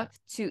early enough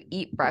to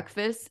eat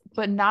breakfast,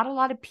 but not a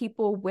lot of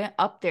people went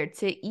up there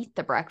to eat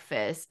the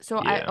breakfast.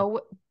 So yeah.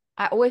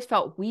 I always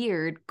felt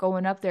weird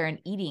going up there and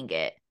eating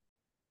it.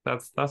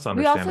 That's We also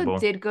understandable.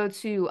 did go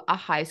to a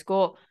high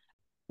school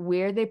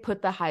where they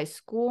put the high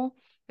school.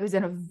 It was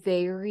in a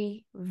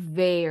very,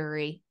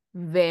 very,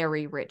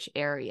 very rich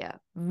area.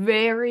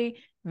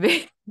 Very,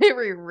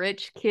 very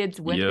rich kids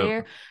went Yep.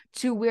 there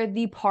to where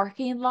the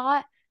parking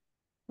lot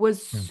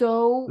was Hmm.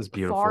 so It's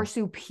far beautiful.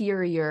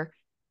 superior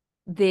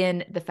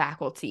than the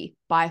faculty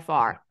by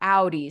Yeah. far.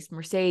 Audis,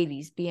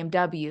 Mercedes,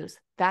 BMWs.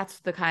 That's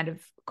the kind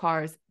of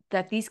cars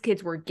that these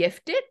kids were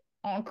gifted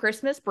on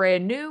Christmas,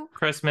 brand new.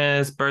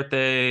 Christmas,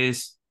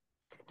 birthdays.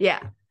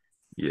 Yeah.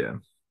 Yeah.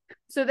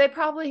 So they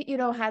probably,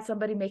 had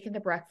somebody making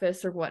the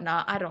breakfast or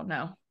whatnot. I don't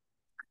know.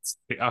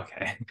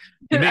 Okay.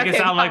 You make it Okay,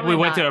 sound like we probably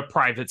went not. to a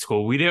private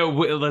school.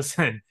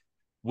 Listen,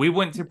 we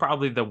went to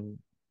probably the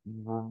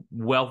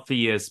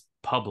wealthiest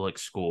public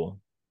school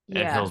in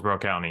Yeah. Hillsborough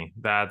County.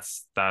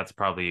 That's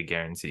probably a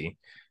guarantee,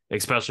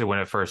 especially when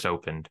it first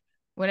opened.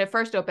 When it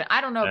first opened,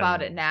 I don't know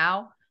about it And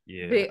now.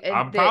 yeah, It's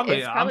I'm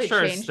probably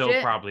sure it's changed still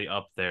it. probably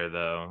up there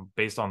though,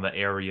 based on the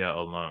area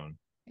alone.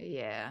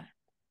 Yeah.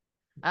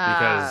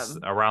 Because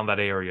Um, around that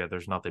area,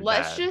 there's nothing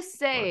let's bad. just But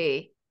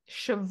say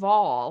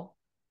Cheval.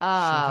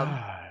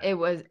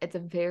 Cheval, It's a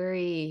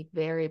very,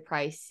 very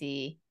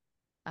pricey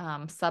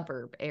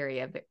suburb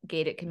area,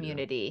 gated yeah,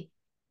 community.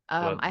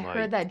 but I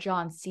heard like, that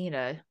John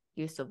Cena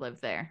used to live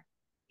there.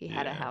 He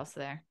had a yeah, house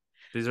there.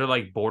 these are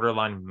like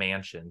borderline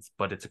mansions,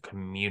 but it's a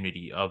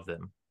community of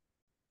them.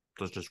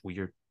 So it's just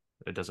weird.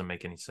 It doesn't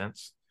make any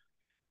sense.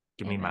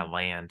 Give me my Amen.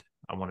 land.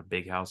 I want a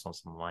big house on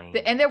some And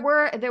land.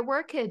 there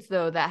were kids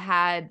though that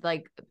had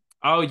like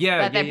Oh yeah,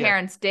 that yeah, their yeah.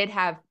 parents did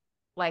have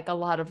like a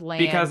lot of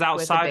Because land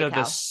with a outside big of the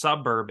house.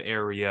 suburb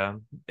area,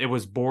 it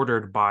was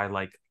bordered by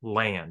like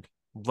land.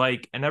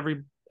 Like and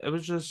every it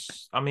was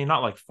just I mean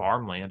not like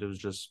farmland, it was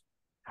just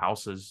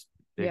houses,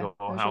 big Yeah, old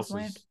it was just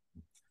land. houses.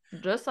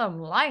 Just some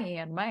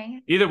land,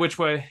 man. Either which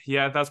way,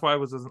 yeah, that's why it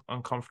was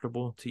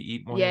uncomfortable to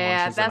eat morning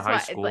Yeah, lunches in that's high why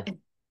it's school. like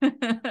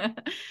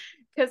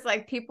because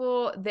like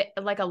people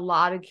like a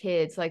lot of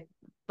kids like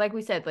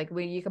we said like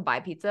when you can buy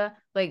pizza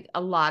like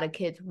a lot of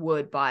kids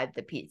would buy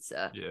the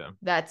pizza. Yeah.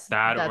 that's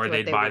That that's or what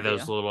they'd they buy would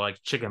those do. little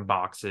like chicken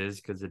boxes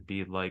because it'd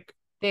be like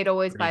They'd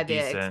always pretty buy the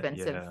decent.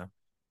 expensive Yeah.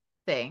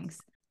 things.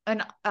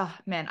 And oh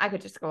man, I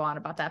could just go on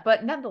about that,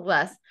 but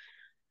nonetheless,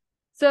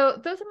 so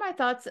those are my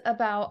thoughts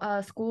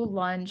about school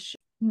lunch.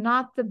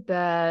 Not the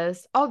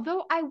best.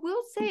 Although I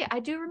will say I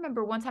do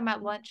remember one time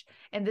at lunch,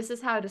 and this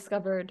is how I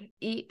discovered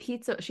eat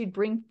pizza. She'd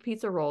bring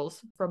pizza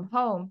rolls from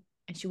home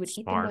and she would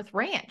eat them Smart. with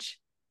ranch.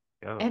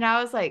 And Yo.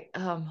 I was like,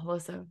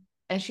 Melissa.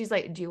 And she's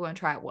like, do you want to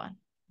try one?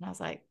 And I was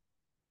like,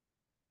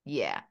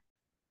 yeah,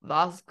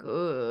 that's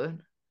good.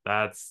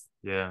 That's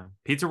yeah.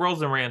 Pizza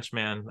rolls and ranch,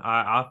 man.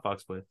 I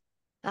fucks with.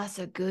 That's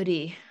a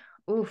goodie.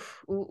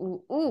 Oof,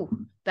 ooh, ooh,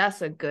 ooh.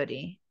 That's a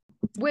goodie.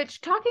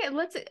 Which talking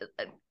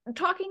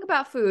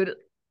about food,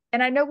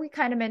 and I know we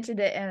kind of mentioned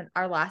it in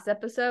our last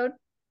episode,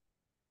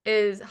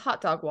 is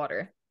hot dog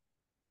water.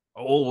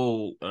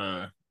 Oh,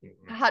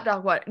 Hot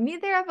dog water.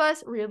 Neither of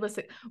us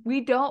realistic.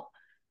 We don't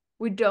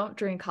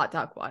drink hot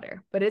dog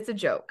water, but it's a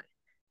joke.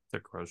 it's a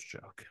gross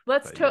joke.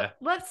 Let's But to yeah.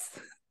 let's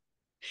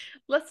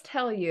Let's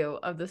tell you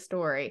of the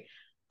story.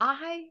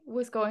 I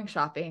was going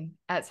shopping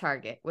at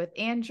Target with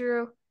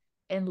Andrew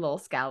and Lil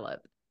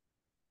Scallop,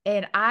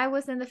 and I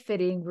was in the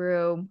fitting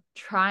room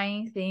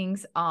trying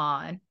things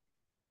on.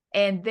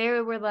 And they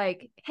were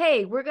like,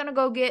 "Hey, we're gonna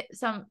go get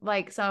some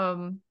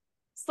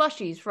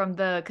slushies from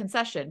the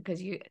concession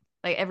because you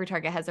like every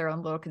Target has their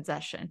own little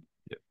concession."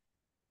 Yep.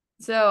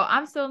 So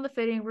I'm still in the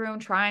fitting room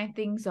trying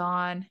things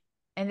on,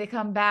 and they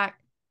come back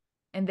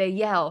and they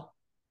yell,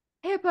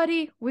 "Hey,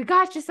 buddy, we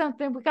got you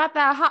something. We got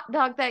that hot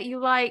dog that you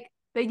like,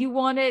 that you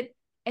wanted."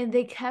 And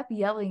they kept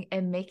yelling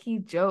and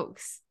making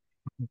jokes.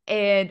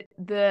 And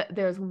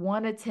there's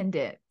one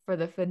attendant for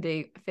the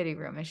fitting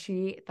room, and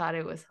she thought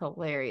it was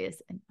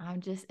hilarious. And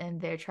I'm just in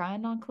there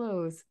trying on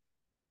clothes,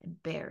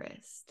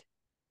 embarrassed.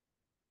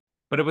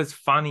 But it was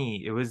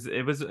funny. It was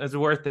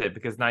worth it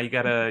because now you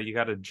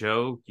gotta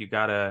joke.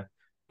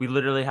 We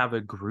literally have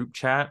a group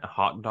chat, a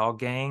hot dog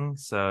gang.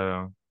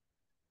 So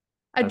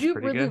I that's do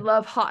pretty really good.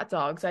 love hot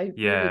dogs. I really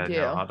Yeah, no,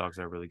 do. hot dogs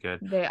are really good.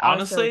 They are so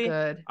Honestly,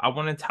 good. I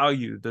want to tell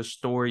you the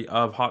story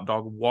of hot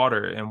dog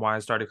water and why I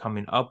started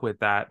coming up with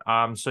that.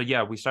 So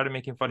yeah, we started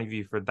making fun of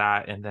you for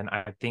that, and then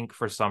I think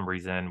for some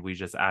reason we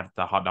just added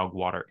the hot dog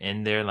water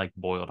in there, like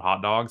boiled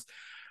hot dogs.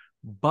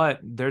 But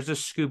there's a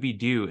Scooby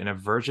Doo and a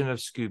version of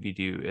Scooby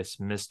Doo. It's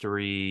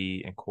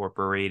Mystery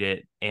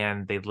Incorporated,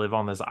 and they live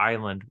on this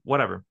island.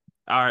 Whatever.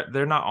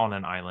 They're not on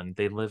an island.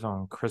 They live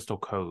on Crystal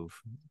Cove.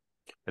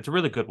 It's a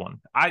really good one.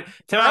 I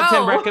 10 out of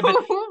 10 Bro, recommend.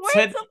 when's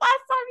 10 the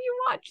last time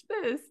you watched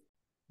this?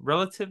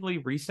 relatively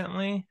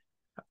recently.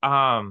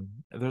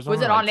 There's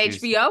Was only it like on two.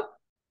 HBO?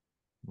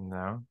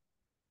 No,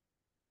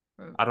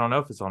 I don't know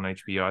if it's on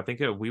HBO. I think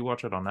we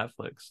watch it on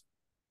Netflix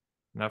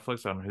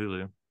on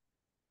Hulu.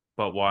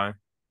 But why?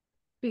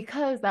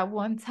 Because that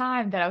one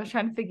time that I was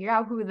trying to figure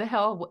out who the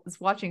hell was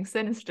watching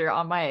Sinister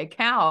on my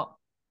account,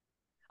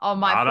 on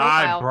my Not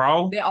I, profile,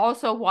 bro. they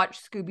also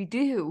watched Scooby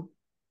Doo.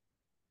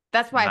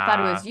 That's why I thought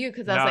it Nah. was you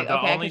because I was No, like, the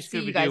okay, I only could see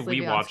you Scooby Doo guys we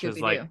living on watch is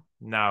Scooby like, Doo.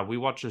 nah, we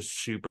watch a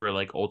super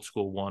like old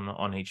school one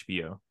on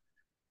HBO,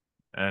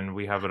 and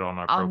we have it on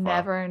our I'll profile.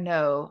 never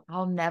know.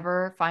 I'll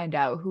never find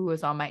out who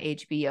was on my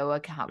HBO It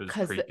account was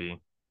because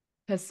creepy.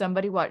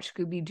 somebody watched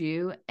Scooby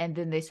Doo and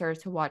then they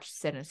started to watch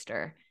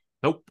Sinister,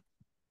 Nope.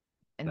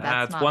 and that's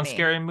That's not one me.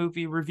 scary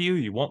movie review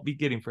you won't be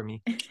getting from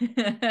me.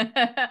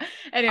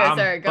 Anyway,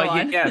 sorry, go But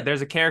on. yeah,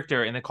 there's a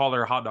character and they call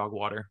her hot dog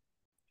water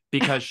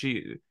because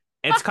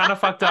it's kind of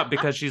fucked up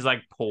because she's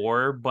like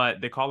poor, but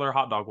they call her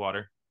hot dog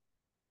water.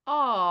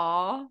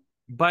 Aw.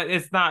 But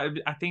it's not,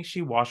 I think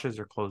she washes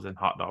her clothes in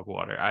hot dog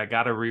water. I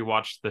gotta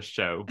rewatch the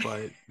show,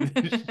 but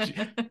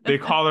they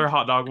call her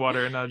hot dog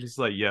water, and I'm just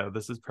like, yeah,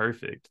 this is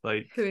perfect.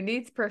 Like, Who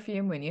needs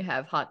perfume when you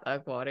have hot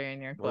dog water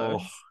in your oh,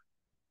 clothes?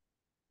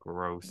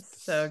 gross,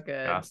 So good.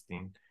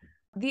 disgusting.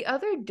 The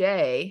other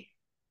day,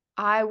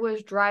 I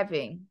was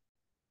driving.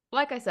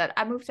 Like I said,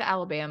 I moved to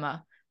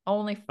Alabama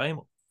only Fame.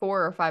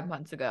 4 or 5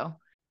 months ago.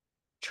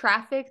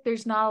 Traffic,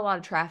 there's not a lot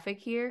of traffic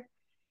here.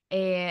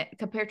 And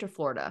compared to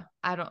Florida,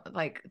 I don't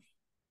like,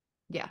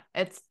 yeah,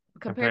 it's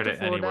compared Compared to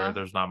to anywhere, Florida.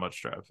 there's not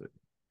much traffic.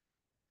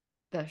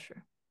 That's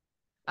true.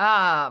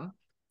 Um,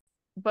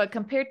 but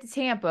compared to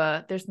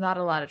Tampa, there's not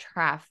a lot of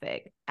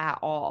traffic at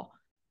all.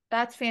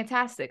 That's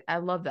fantastic. I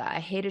love that. I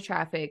hated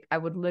traffic. I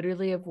would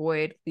literally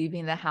avoid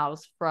leaving the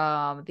house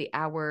from the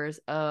hours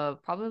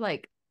of probably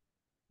like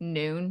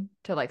noon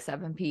to like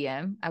 7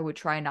 p.m. I would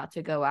try not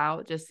to go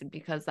out just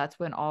because that's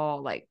when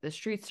all like the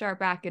streets start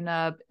backing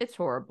up. It's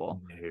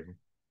horrible. No.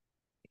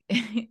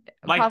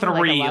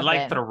 Probably like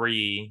Like 11.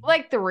 three.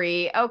 Like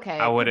 3. I Okay.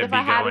 Because wouldn't if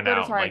I be had to going go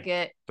to out like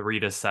Target, 3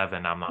 to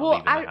 7. I'm not well,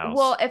 leaving the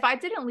house. if I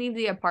didn't leave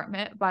the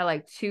apartment by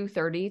like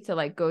 2:30 to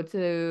like go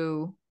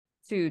to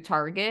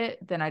Target,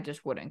 then I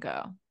just wouldn't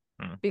go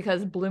Hmm.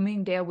 because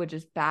Bloomingdale would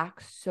just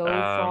back so Um,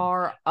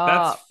 far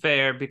that's up.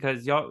 fair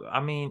because y'all, I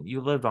mean,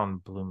 you lived on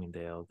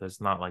Bloomingdale. There's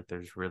not a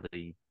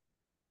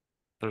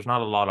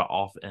lot of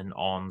off and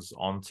ons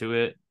onto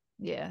it.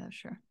 Yeah,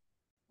 sure.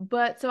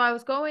 But so I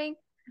was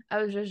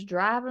just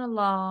driving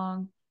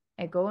along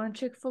and going to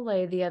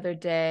Chick-fil-A the other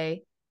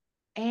day,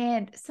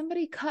 and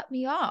somebody cut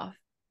me off.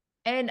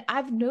 And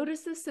I've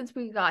noticed this since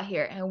we got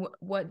here. And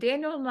what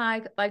Daniel and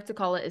I like to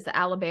call it is the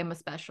Alabama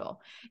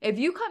special. If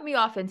you cut me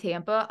off in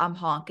Tampa, I'm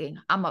honking.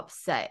 I'm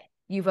upset.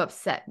 You've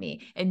upset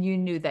me. And you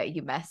knew that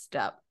you messed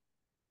up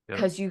Yep.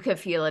 because you could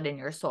feel it in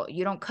your soul.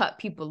 You don't cut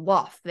people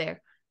off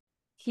there.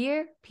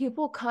 Here,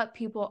 people cut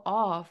people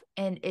off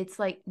and it's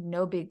like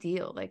no big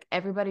deal. Like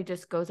everybody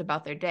just goes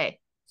about their day.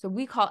 So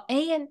we call,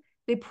 and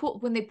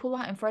when they pull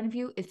out in front of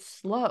you, it's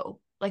slow.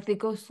 Like they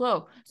go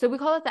slow. So we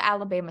call it the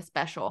Alabama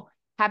special.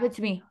 Happened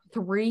to me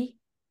 3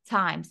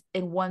 times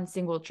in one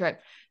single trip.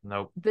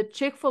 Nope. The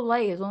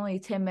Chick-fil-A is only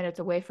 10 minutes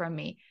away from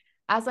me.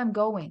 As I'm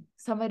going,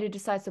 somebody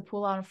decides to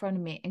pull out in front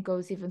of me and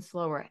goes even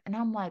slower. And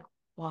I'm like,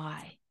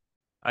 why?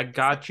 I It's like,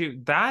 got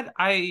you. That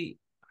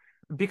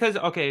because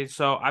okay,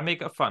 so I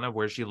make a fun of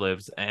where she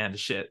lives and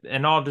shit.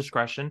 In all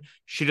discretion,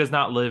 she does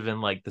not live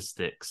in like the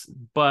sticks,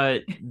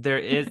 but there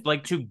is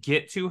like to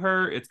get to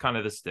her, it's kind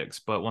of the sticks.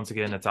 But once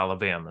again, it's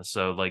Alabama,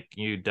 so like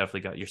you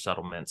definitely got your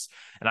settlements,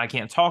 and I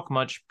can't talk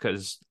much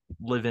because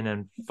living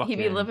in He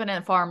be fucking living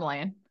in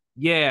farmland.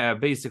 yeah,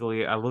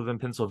 basically I live in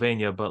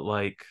Pennsylvania, but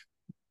like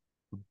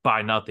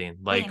by nothing,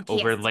 like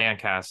over Lancaster.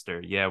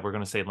 Lancaster. Yeah, we're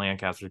gonna say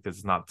Lancaster because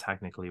it's not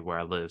technically where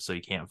I live, so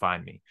you can't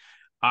find me.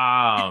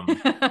 Um,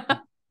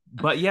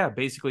 but yeah,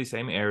 basically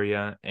same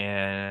area.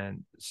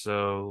 And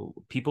so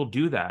people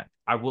do that.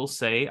 I will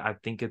say, I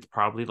think it's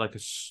probably like a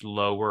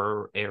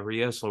slower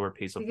area, slower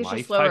pace of Because just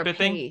life slower type of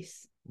thing.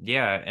 pace.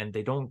 Yeah. And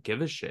they don't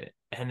give a shit.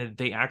 And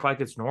they act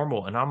like it's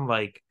normal. And I'm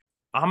like,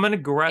 I'm an Andrew's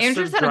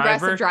aggressive an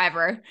aggressive driver.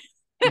 driver.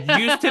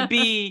 Used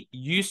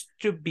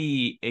to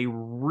be a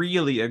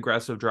really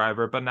aggressive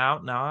driver, but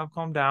now I've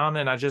calmed down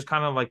and I just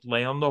kind of like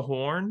lay on the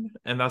horn,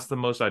 and that's the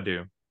most I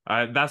do.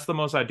 That's the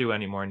most I do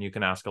anymore. And you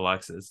can ask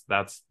Alexis.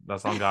 That's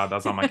on God.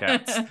 That's on my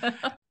cats.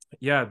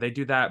 Yeah, they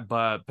do that.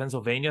 But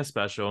Pennsylvania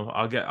special,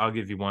 I'll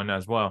give you one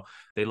as well.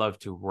 They love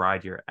to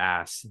ride your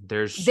ass.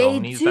 They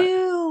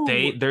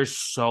do. There's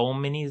so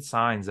many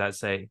signs that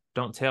say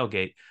don't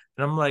tailgate.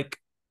 And I'm like,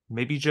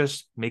 maybe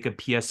just make a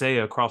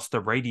PSA across the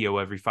radio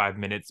every 5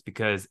 minutes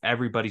because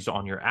everybody's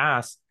on your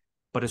ass,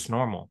 but it's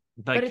normal.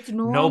 But Like it's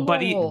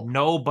normal.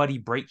 nobody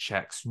brake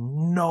checks,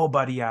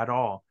 nobody at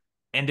all.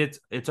 And it's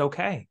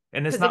okay.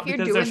 And it's Because if not you're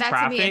because doing there's that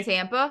to me in traffic.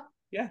 Tampa,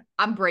 Yeah,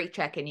 I'm brake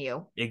checking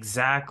you.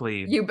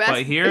 exactly. You best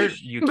But here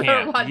you you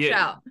better can't. watch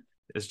out.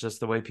 It's just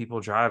the way people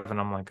drive. And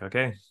I'm like,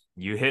 okay,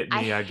 you hit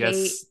I me. I hate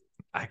guess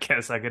I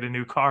guess I get a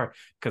new car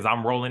because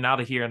I'm rolling out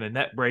of here in a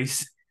net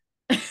brace.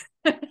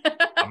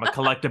 I'm gonna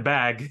collect a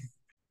bag.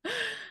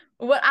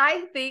 what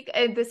I think,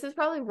 and this is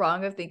probably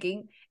wrong of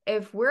thinking,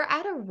 if we're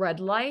at a red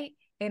light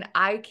and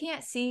I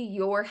can't see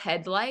your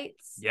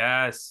headlights,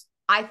 Yes.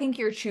 I think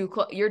you're too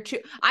close.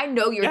 I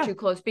know you're Yeah. too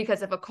close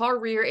because if a car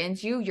rear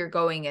ends you, you're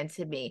going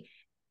into me.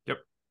 Yep.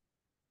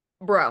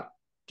 Bro,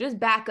 just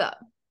back up.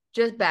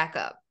 Just back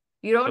up.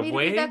 You don't The need to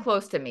be that way,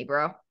 close to me,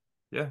 bro.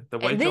 yeah, the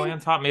way And then Joanne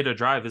taught me to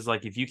drive is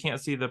like if you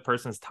can't see the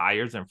person's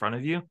tires in front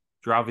of you,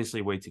 you're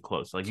obviously way too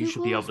close. Like you too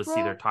should be able close, to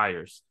see their bro.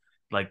 tires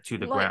like to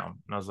the Like ground.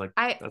 And I was like,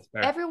 I that's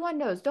fair. everyone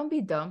knows, don't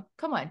be dumb.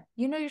 Come on.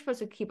 You know you're supposed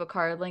to keep a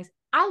car length.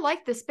 I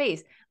like the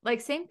space.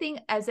 Like same thing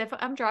as if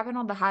I'm driving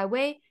on the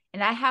highway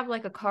and I have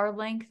like a car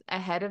length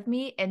ahead of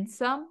me and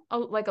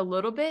like a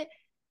little bit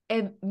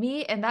and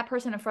me and that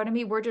person in front of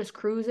me, we're just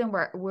cruising.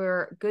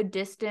 We're good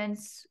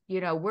distance.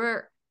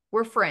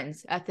 We're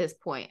friends at this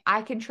point.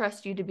 I can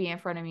trust you to be in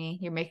front of me.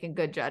 You're making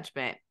good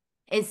judgment.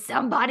 Is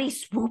someone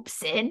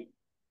swoops in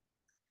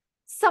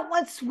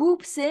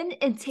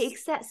and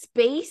takes that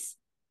space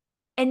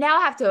and now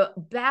I have to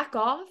back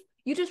off.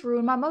 You just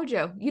ruined my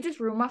mojo. You just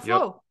ruined my Yep.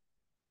 flow.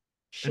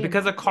 And Shame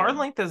because a on car you.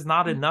 length is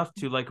not enough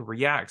to like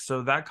react.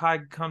 So that guy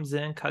comes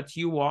in, cuts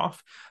you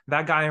off.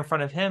 That guy in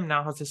front of him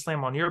now has to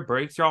slam on your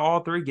brakes. You're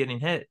all three getting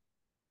hit.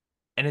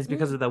 And it's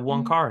because Mm, of that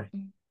one mm, car.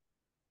 mm.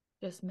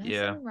 Just messing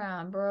Yeah.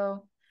 around,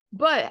 bro.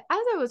 But as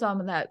I was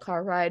on that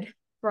car ride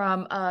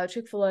from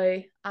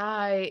Chick-fil-A,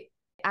 I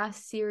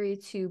asked Siri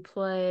to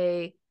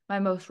play my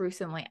most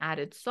recently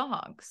added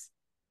songs.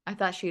 I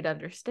thought she'd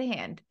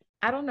understand.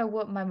 I don't know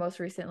what my most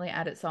recently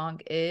added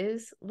song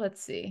is.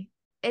 Let's see.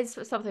 It's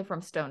something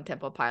from Stone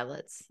Temple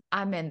Pilots.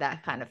 I'm in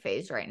that kind of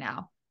phase right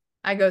now.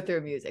 I go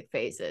through music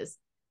phases.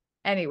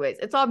 Anyways,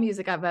 it's all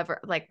music I've ever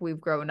like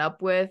we've grown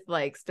up with,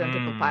 like Stone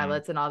Temple Mm.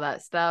 Pilots and all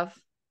that stuff.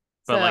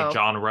 But like So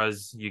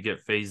genres, you get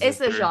it's phases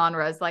the through.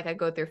 genres, like I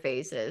go through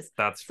phases.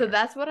 That's So fair.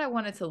 that's what I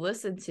wanted to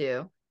listen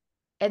to.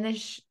 And then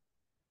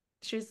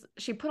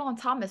she put on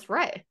Thomas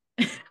Rhett.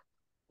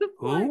 The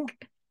Who?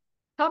 fuck?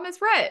 Thomas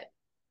Rhett,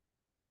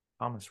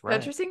 Thomas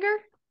country Rhett. singer.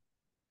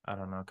 I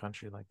don't know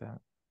country like that.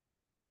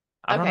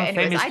 I don't Okay, know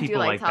anyways, famous I do people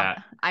like like Tom.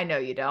 that. I know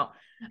you don't.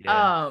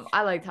 Yeah.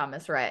 I like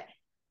Thomas Rhett.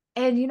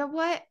 And you know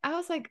what? I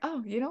was like,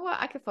 oh, you know what?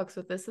 I could fucks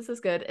with this. This is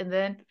good. And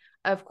then,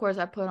 of course,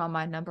 I put on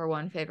my number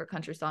one favorite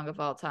country song of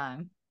all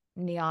time,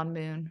 Neon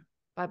Moon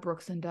by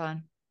Brooks and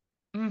Dunn.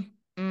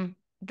 Mm,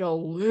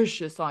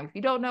 delicious song. If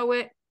you don't know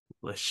it,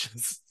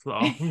 Delicious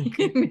song.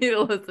 you need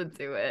to listen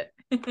to it.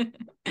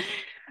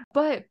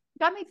 But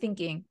got me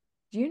thinking,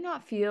 do you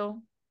not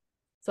feel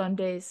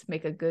Sundays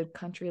make a good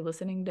country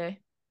listening day?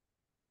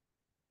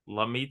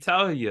 Let me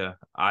tell you,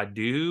 I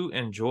do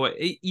enjoy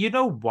it. You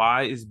know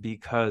why? Is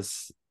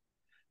because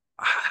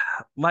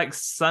like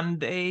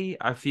Sunday,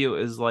 I feel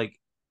is like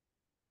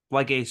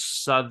a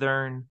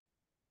southern.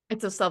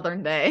 It's a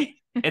Southern day.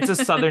 It's a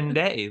southern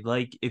day.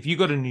 Like if you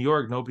go to New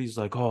York, nobody's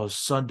like, oh,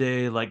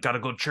 Sunday, like gotta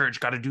go to church,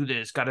 gotta do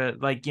this, gotta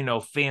like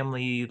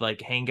family,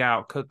 like hang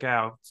out,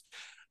 cookouts,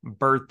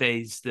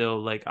 birthdays.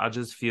 Still, like I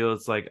just feel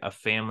it's like a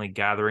family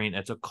gathering.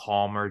 It's a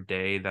calmer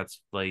day.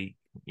 That's like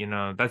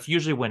that's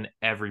usually when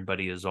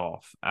everybody is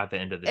off at the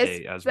end of the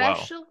day as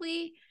well.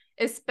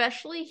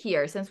 Especially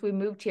here since we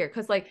moved here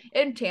because like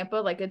in Tampa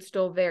like it's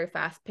still very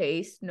fast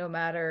paced no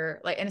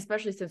matter like and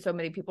especially since so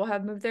many people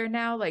have moved there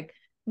now like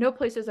no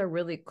places are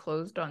really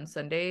closed on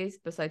Sundays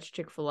besides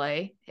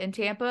Chick-fil-A in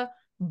Tampa.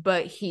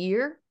 But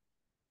here,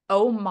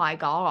 oh my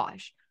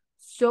gosh,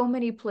 so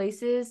many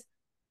places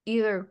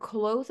either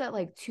close at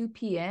like 2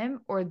 p.m.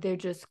 or they're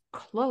just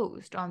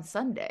closed on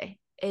Sunday.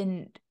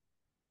 And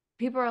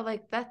people are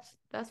like, that's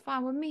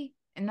fine with me.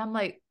 And I'm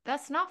like,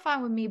 that's not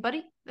fine with me,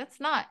 buddy. That's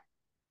not.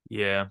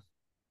 Yeah,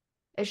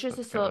 It's just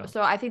a that's slow. kind of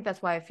So I think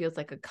that's why it feels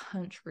like a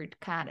country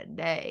kind of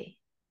day.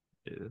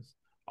 is.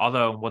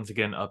 Although once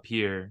again up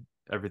here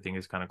everything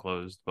is kind of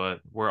closed,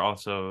 but we're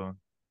also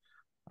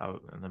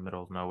out in the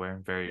middle of nowhere,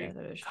 Yeah, very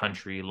that is true.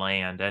 country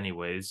land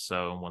anyways.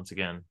 So once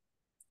again,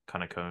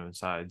 kind of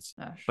coincides.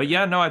 That's But true.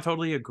 yeah, no, I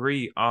totally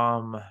agree.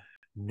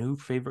 New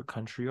favorite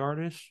country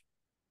artist.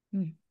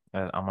 Hmm.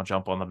 I'm gonna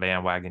jump on the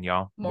bandwagon,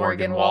 y'all.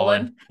 Morgan Morgan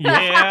Wallen.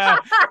 Wallen. Yeah.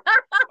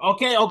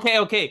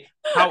 Okay.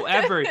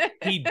 However,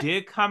 he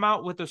did come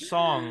out with a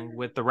song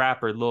with the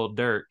rapper Lil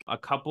Durk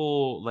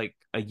like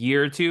a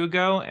year or two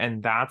ago,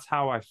 and that's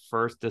how I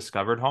first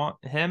discovered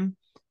him.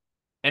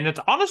 And it's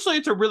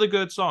a really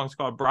good song. It's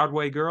called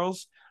Broadway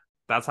Girls.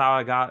 That's how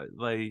I got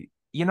like,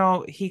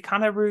 he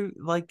kind of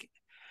like,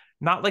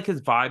 not like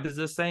his vibe is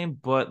the same,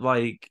 but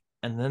like,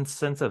 and then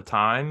Sense of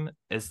Time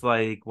is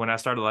like when I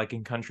started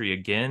liking country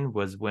again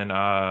was when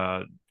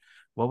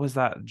what was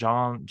that?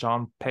 John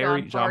John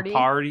Party.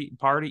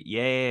 Party.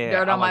 Yeah,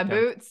 Dirt I on my like him.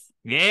 boots.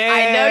 I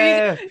know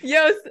you.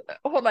 Yeah. Yo,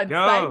 hold on.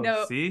 Side Yo,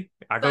 note. see?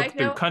 I go Side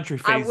through note. country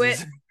I went.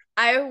 phases.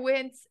 I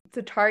went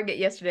to Target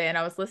yesterday and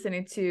I was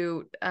listening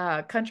to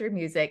country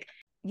music.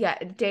 Yeah,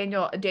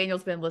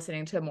 Daniel's been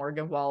listening to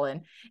Morgan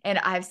Wallen, and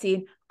I've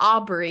seen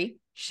Aubrey.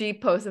 She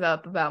posted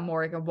up about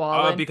Morgan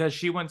Wallen. Because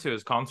she went to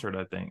his concert,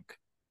 I think.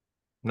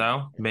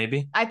 No,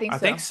 maybe. I think I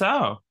think so.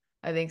 so.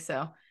 I think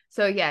so.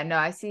 So yeah, no,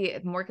 I see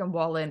Morgan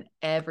Wallen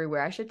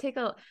everywhere. I should take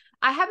a.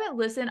 I haven't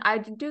listened. I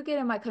do get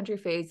in my country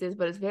phases,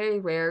 but it's very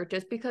rare.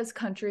 Just because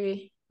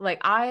country, like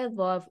I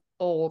love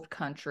old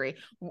country.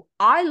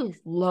 I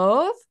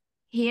love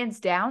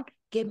hands down.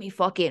 Give me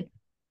fucking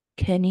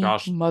Kenny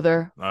Josh. Oh,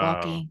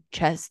 motherfucking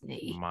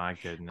Chesney. my I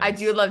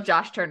do goodness. love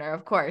Josh Turner,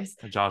 of course,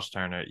 Josh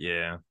Turner,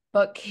 yeah.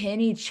 but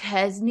Kenny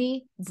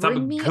Chesney, bring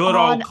Some me good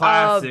on old a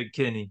classic,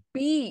 Kenny.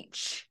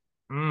 beach.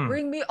 Mm.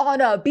 Bring me on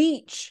a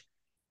beach.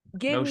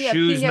 Give No me a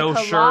shoes, pina no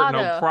shirt, no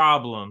colada.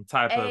 problem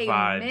type of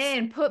vibes.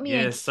 Amen. Put me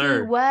in Yes, Key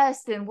sir.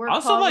 West and we're I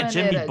also like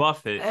calling it Jimmy a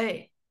Buffett.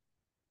 day.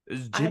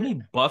 Is I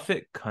Jimmy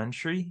Buffett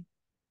country?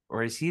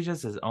 Or is he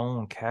just his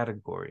own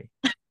category?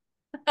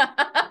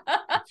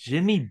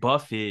 Jimmy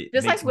Buffett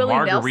just like makes Willie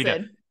margarita.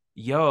 Nelson.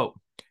 Yo,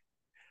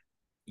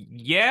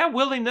 yeah,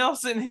 Willie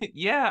Nelson.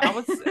 Yeah, I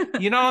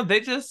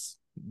was,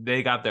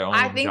 they got their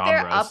I own think they're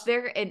up genres.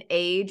 there in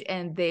age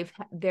and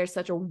they're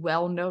such a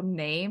well-known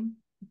name.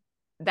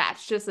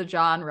 That's just a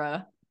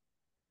genre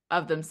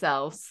of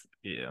themselves.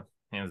 Yeah,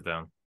 hands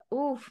down.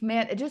 Oof,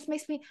 man, it just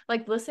makes me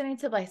like listening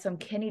to like some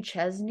Kenny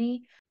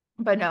Chesney.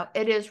 But no,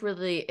 it is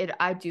really it.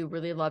 I do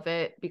really love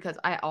it because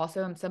I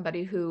also am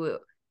somebody who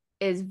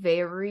is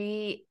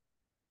very.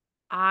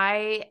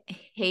 I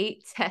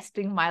hate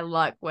testing my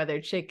luck whether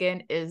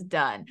chicken is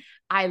done.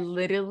 I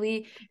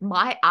literally,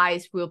 my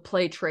eyes will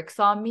play tricks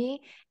on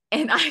me,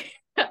 and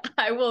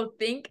I will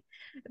think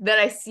that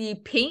I see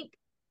pink,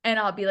 and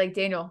I'll be like,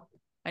 Daniel,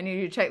 I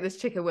need you to check this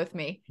chicken with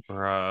me.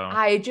 Bro.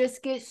 I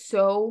just get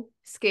so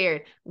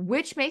scared,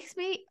 which makes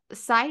me,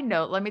 side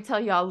note, let me tell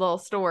y'all a little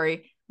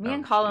story. Me Oh,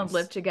 and Colin jeez.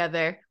 lived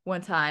together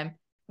one time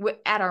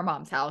at our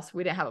mom's house.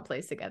 We didn't have a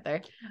place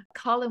together.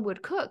 Colin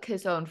would cook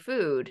his own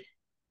food.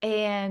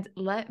 And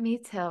let me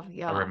tell I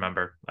y'all,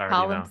 remember. I already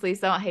Colin, know. please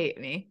don't hate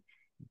me.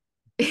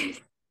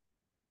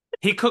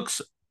 He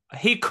cooks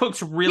he cooks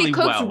He really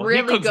cooks well. He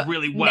really cooks good.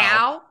 really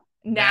well.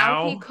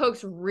 Now he Now,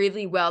 cooks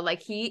really well.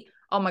 Like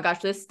oh my gosh,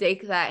 this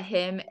steak that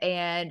him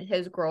and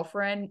his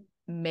girlfriend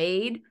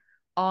made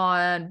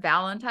on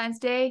Valentine's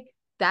Day,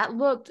 that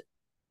looked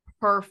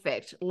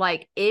perfect.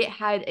 Like it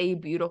had a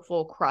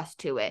beautiful crust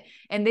to it.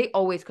 And they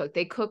always cook.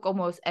 They cook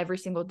almost every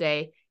single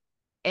day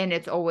and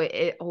it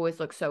always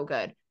looks so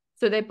good.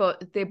 So they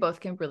both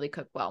can really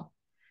cook well.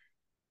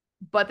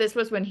 But this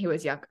was when he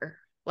was younger,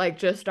 like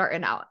just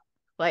starting out,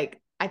 like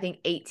I think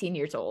 18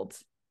 years old.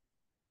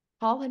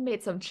 Paul had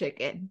made some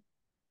chicken,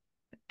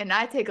 and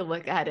I take a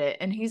look at it,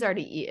 and he's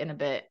already eaten a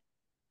bit.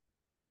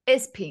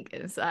 It's pink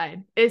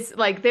inside. It's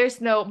like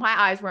my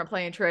eyes weren't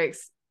playing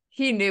tricks.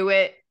 He knew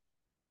it.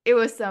 It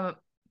was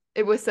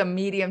some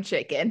medium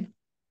chicken,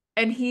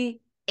 and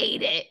he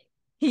ate it.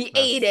 He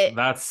ate it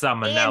that's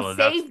and salmonella.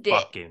 That's saved it.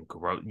 fucking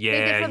gross. Saved it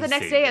Yeah, for he the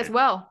next day saved as it.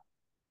 well.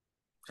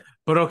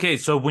 But okay,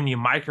 so when you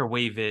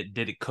microwave it,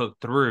 did it cook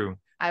through?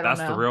 I don't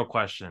That's the know. real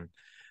question.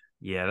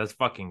 Yeah, that's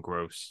fucking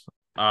gross.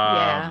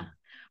 Yeah.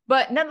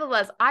 But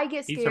nonetheless, I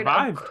get He scared of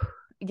survived.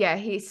 yeah,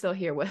 he's still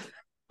here with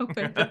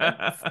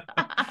us.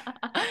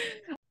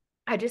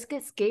 I just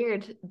get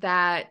scared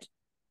that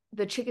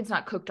the chicken's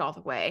not cooked all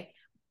the way.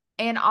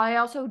 And I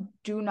also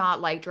do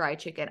not like dry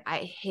chicken. I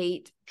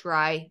hate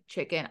dry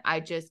chicken. I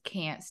just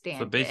can't So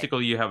stand it.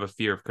 basically, you have a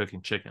fear of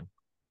cooking chicken.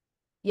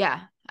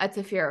 Yeah, that's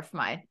a fear of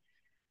mine.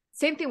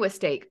 Same thing with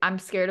steak. I'm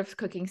scared of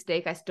cooking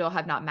steak. I still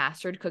have not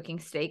mastered cooking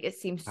steak. It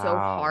seems so Oh.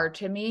 hard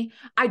to me.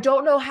 I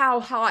don't know how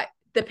hot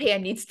the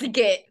pan needs to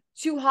get.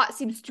 Too hot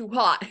seems too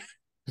hot.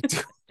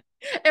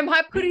 Am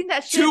I putting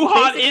that Too shit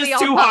hot basically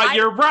is on too hot. high?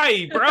 You're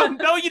right, bro.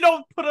 No, you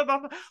don't put it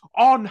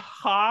on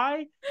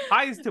high.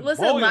 High is to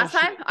Listen, boil last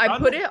time shit, I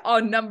put brother. it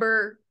on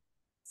number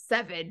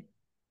 7,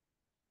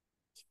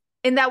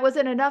 and that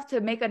wasn't enough to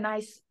make a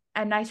nice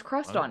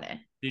crust on it.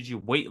 Did you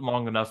wait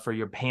long enough for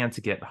your pan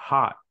to get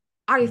hot?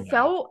 I No.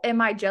 felt in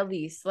my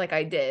jellies like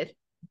I did.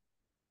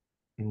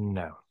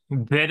 No.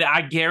 But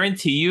I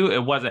guarantee you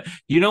it wasn't.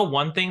 You know,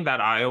 one thing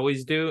that I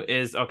always do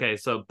is okay,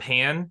 so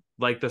pan,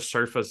 like the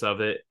surface of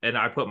it, and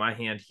I put my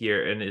hand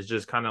here, and it's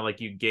just kind of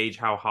like you gauge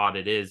how hot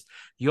it is.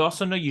 You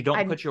also know you don't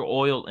I put your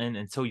oil in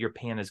until your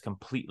pan is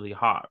completely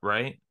hot,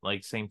 right?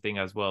 Like, same thing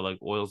as well, like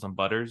oils and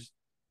butters.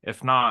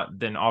 If not,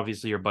 then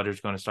obviously your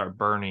butter's going to start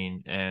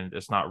burning, and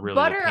it's not really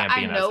the butter pan I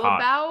being as know hot.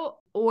 about.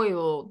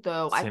 Oil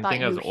though, I Same thing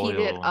thought you as heat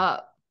it oil.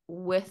 up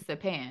with the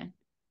pan.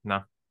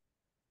 No,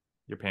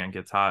 your pan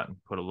gets hot and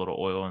put a little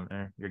oil in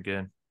there. You're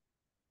good.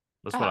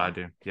 That's what I Oh,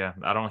 do. Yeah,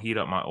 I don't heat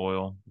up my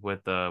oil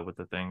with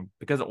the thing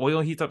because oil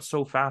heats up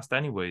so fast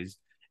anyways.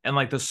 And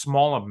like the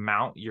small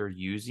amount you're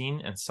using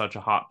in such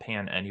a hot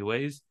pan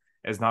anyways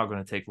is not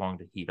going to take long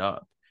to heat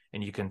up.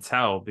 And you can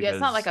tell yeah,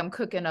 it's not like because I'm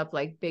cooking up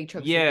like big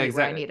chunks of yeah, meat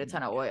where I need a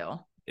ton of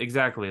oil.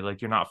 exactly.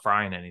 Like you're not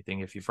frying anything.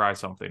 If you fry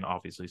something,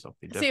 obviously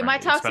something See, my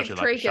different, toxic especially like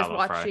a trait is shallow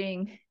fry.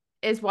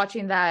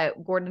 watching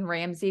that Gordon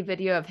Ramsay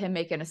video of him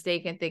making a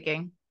steak and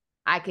thinking,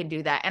 I can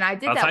do that. And I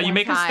did That's how that you one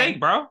make a steak, time.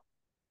 bro.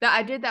 That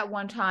I did that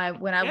one time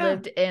when I Yeah.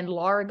 lived in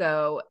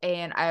Largo,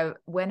 and I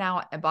went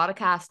out and bought a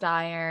cast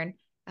iron.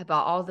 I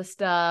bought all the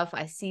stuff.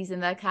 I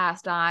seasoned the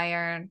cast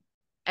iron,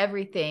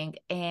 everything,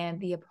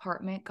 and the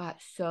apartment got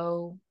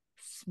so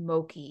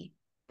smoky.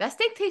 That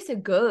steak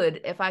tasted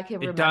good if I can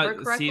It remember does.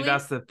 See, correctly,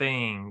 that's the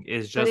thing.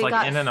 Is but just it like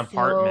got in an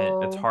apartment,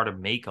 it's so hard to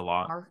make a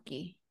lot.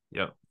 murky,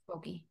 Yep.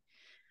 smoky.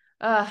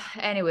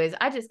 Anyways,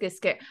 I just get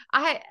scared.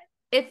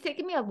 It's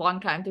taken me a long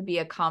time to be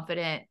a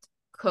confident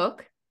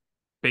cook.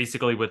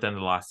 Basically within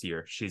the last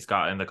year she's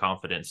gotten the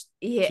confidence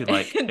Yeah, to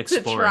like to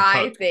explore and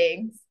try cook.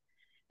 things.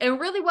 And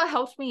really what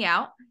helps me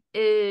out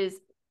is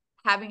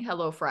having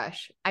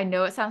HelloFresh. I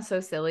know it sounds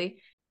so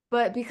silly,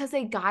 but because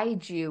they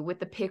guide you with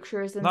the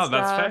pictures and No,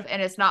 that's stuff, fair.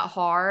 and it's not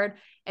hard.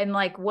 And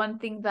like one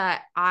thing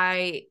that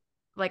I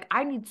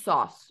need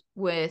sauce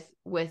with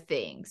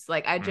things.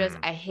 Like Mm.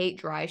 I hate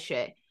dry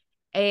shit.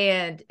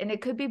 And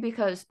it could be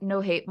because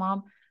no hate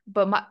mom,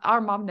 but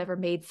our mom never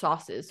made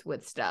sauces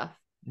with stuff.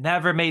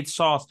 Never made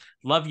sauce.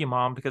 Love you,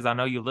 mom, because I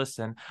know you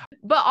listen.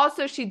 But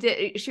also she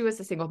was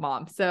a single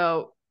mom.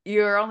 So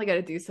you're only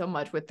gonna do so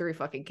much with 3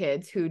 fucking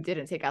kids who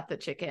didn't take out the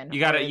chicken or You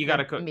the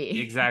gotta cook meat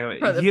exactly,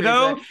 from the you freezer.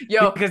 know,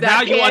 Yo, because now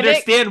that you panic,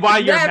 understand why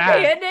you're that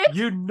mad, panic.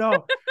 you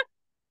know.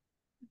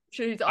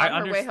 She's I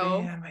on her way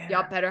home. understand,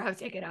 Y'all man. better have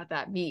taken out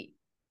that meat.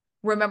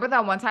 Remember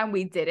that one time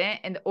we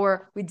didn't,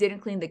 or we didn't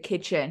clean the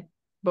kitchen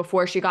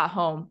before she got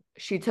home.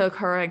 She took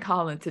her and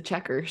Colin to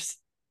Checkers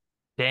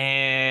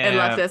and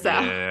left Damn, us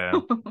out. yeah.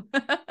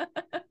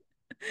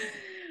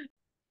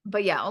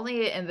 But yeah,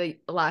 only in the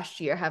last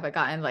year have I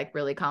gotten like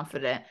really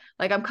confident.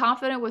 Like I'm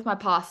confident with my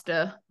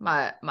pasta,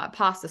 my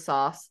pasta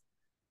sauce.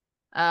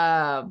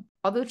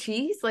 Although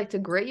cheese, like to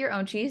grate your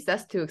own cheese,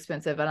 that's too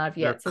expensive, and I've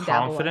You're yet to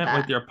dabble in confident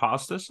with that. your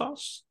pasta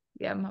sauce?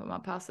 Yeah, my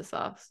pasta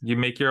sauce. You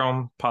make your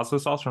own pasta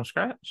sauce from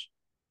scratch?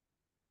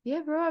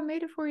 Yeah, bro, I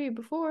made it for you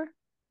before.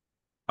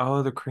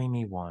 Oh, the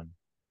creamy one.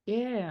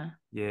 Yeah.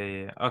 Yeah,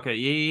 yeah. Okay,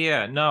 yeah, yeah,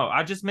 yeah. No,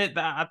 I just meant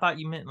that. I thought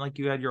you meant like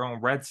you had your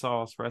own red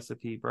sauce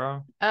recipe,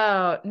 bro.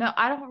 Oh no,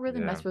 I don't really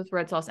Yeah. mess with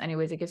red sauce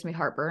anyways. It gives me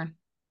heartburn.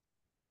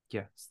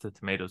 Yeah, it's the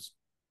tomatoes.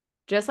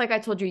 Just like I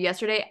told you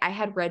yesterday, I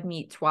had red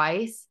meat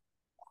twice.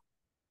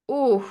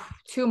 Ooh,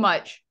 too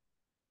much.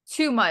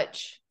 Too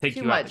much. Take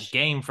Too you out the much.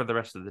 game for the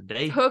rest of the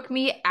day. Took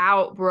me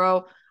out,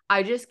 bro.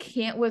 I just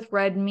can't with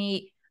red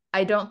meat.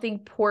 I don't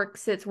think pork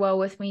sits well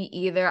with me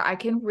either. I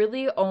can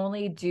really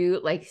only do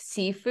like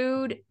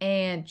seafood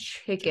and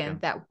chicken Chicken.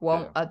 that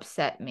won't Yeah.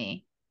 upset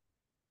me.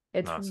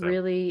 No,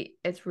 same.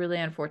 It's really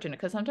unfortunate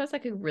because sometimes I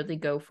could really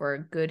go for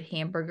a good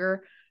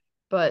hamburger,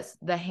 but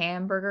the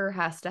hamburger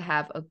has to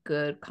have a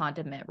good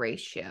condiment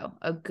ratio,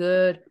 a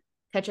good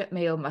ketchup,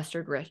 mayo,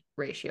 mustard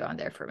ratio on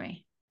there for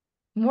me.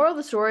 Moral of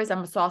the story is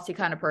I'm a saucy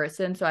kind of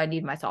person, so I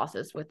need my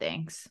sauces with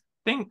things.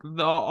 Think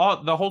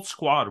the whole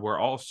squad, we're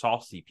all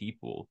saucy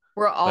people.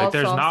 We're Like all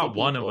there's saucy not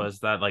one of people. us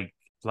that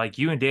like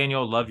you and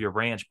Daniel love your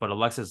ranch, but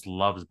Alexis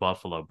loves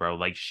buffalo, bro.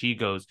 Like she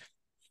goes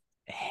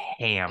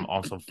ham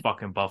on some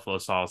fucking buffalo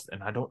sauce,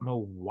 and I don't know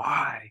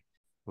why.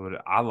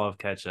 But I love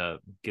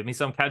ketchup. Give me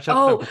some ketchup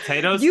and Oh,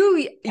 potatoes.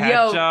 yo,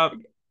 Ketchup.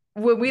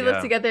 when we lived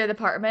Yeah. together in the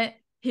apartment,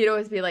 he'd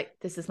always be like,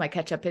 "This is my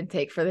ketchup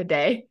intake for the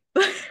day."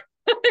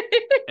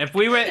 If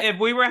we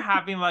were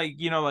having like,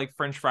 you know, like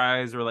French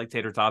fries or like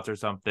tater tots or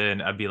something,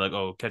 I'd be like,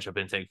 oh, ketchup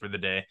intake for the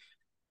day.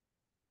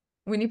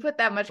 When you put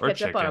that much Or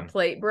ketchup on a chicken.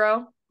 plate,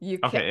 bro, you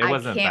can't. Okay, it I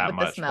wasn't can't that with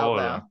the much. smell Hold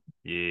on.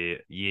 though. Yeah,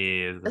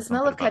 yeah, The there's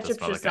smell something of about the ketchup's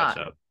smell of just not.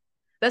 ketchup.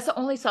 That's the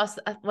only sauce,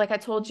 like I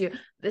told you,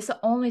 this is the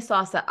only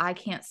sauce that I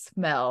can't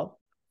smell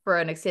for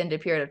an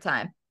extended period of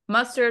time.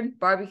 Mustard,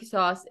 barbecue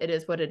sauce, it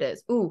is what it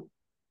is. Ooh,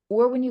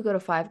 or when you go to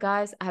Five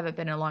Guys, I haven't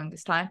been in a long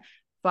this time,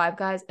 Five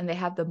Guys, and they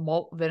have the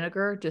malt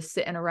vinegar just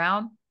sitting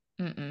around.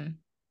 Mm-mm.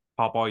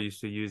 Papa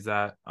used to use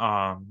that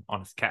on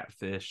his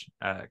catfish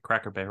at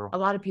Cracker A Barrel.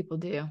 lot of people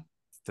do.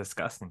 It's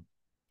disgusting.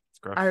 It's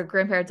Our gross.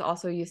 grandparents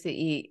also used to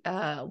eat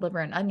liver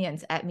and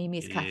onions at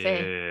Mimi's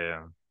Cafe.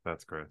 Yeah,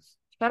 that's gross.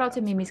 Shout out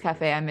to That's Mimi's really Cafe.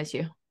 gross. I miss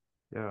you.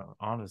 Yeah,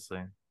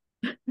 honestly,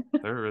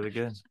 they're really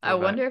good. I Go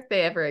back. wonder if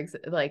they ever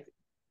like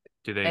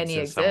Do they any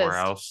exist somewhere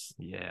exist. else?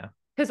 Yeah.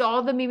 Because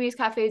all the Mimi's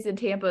cafes in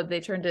Tampa,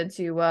 they turned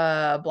into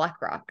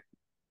Black Rock.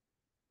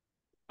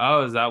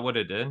 Oh, is that what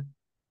it did?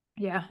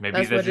 Yeah, Maybe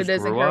that's they what it just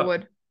is in grew up.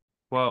 Kerwood.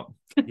 Well,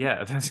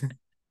 yeah,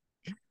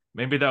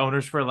 maybe the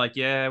owners were like,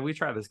 yeah, we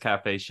tried this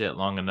cafe shit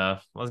long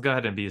enough. Let's go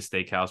ahead and be a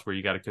steakhouse where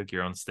you got to cook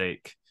your own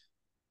steak.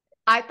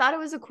 I thought it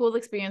was a cool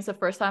experience the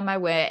first time I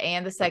went,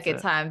 and the That's second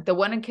it. time. The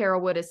one in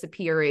Carrollwood is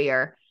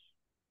superior.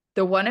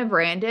 The one in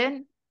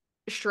Brandon,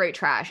 straight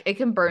trash. It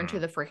can burn to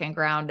Mm. the freaking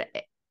ground.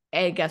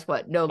 And guess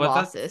what? No But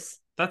losses.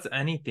 that's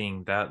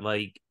anything that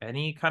like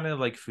any kind of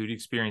like food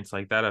experience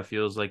like that. I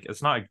feels like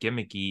it's not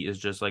gimmicky. It's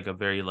just like a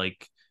very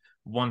like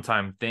one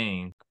time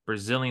thing.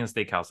 Brazilian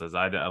steakhouses,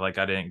 I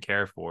didn't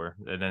care for,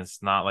 and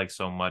it's not like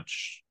so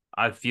much.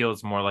 I feel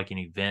it's more like an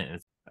event.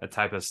 It's a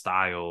type of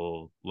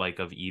style like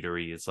of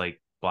eatery. It's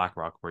like Black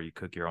Rock where you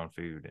cook your own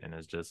food, and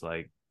it's just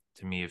like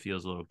to me it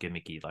feels a little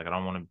gimmicky. Like I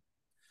don't want to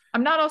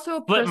I'm not also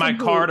a flip my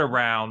person card who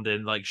around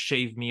and like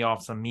shave me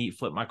off some meat,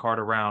 flip my card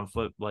around,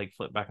 flip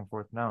back and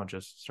forth. No,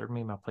 just serve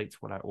me my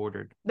plates what I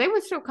ordered. they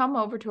would still come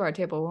over to our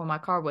table when my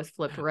car was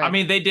flipped I red.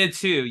 mean, they did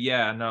too.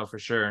 Yeah, no, for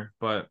sure.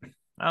 But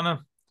I don't know.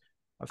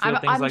 I feel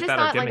things I'm like just that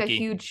are not like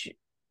gimmicky.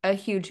 a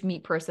huge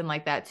meat person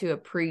like that to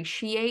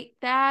appreciate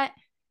that.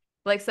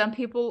 Like some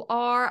people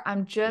are.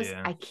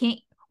 Yeah. I can't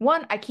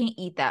one, I can't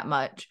eat that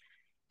much.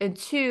 And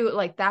two,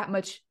 like that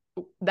much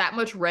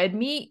red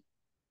meat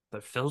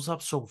That fills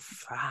up so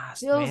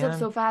fast, fills up man.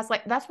 so fast.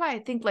 Like that's why I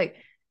think like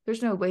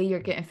there's no way you're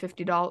getting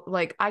 $50.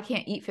 Like I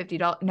can't eat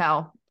 $50.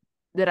 No.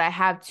 Did I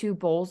have two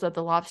bowls of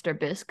the lobster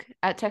bisque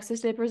at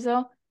Texas de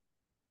Brazil?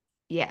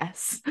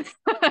 Yes.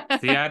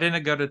 See, I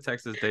didn't go to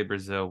Texas de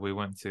Brazil. We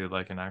went to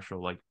like an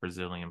actual like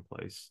Brazilian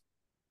place.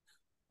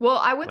 Well,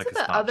 I went Like to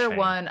it's the not other chain.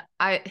 one.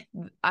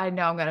 I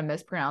know I'm gonna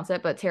mispronounce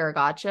it, but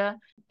Tarragacha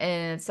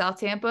in South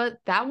Tampa.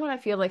 That one I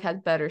feel like has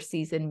better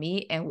seasoned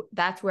meat, and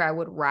that's where I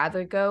would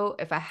rather go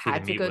if I See, the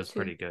had to meat go was to.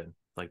 pretty good.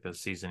 Like the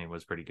seasoning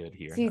was pretty good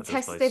here See, at this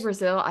Texas de place.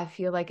 Brazil, I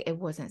feel like it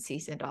wasn't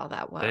seasoned all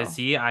that well.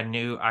 See, I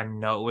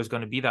know it was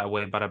going to be that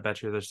way, but I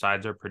bet you their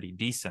sides are pretty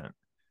decent.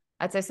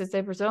 At Texas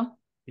de Brazil,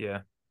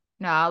 Yeah.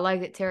 no, I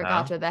like it. No.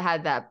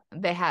 Tarragacha.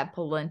 They had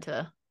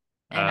polenta,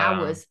 and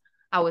Um.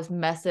 I was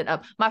messing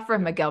up. My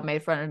friend Yeah. Miguel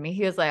made fun of me.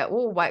 He was like,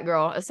 "Oh, white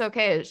girl, it's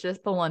okay. It's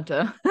just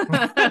polenta."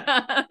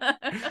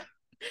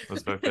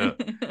 Was fucked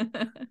up.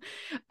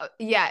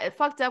 Yeah, it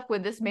fucked up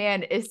when this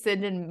man is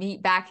sending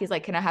meat back. He's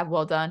like, "Can I have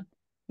well done?"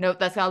 Nope,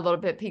 that's got a little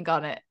bit pink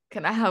on it.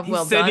 Can I have He's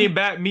well sending done?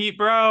 back meat,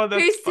 bro. He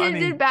That's sends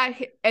funny. it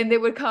back, and they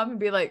would come and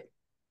be like,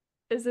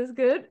 "Is this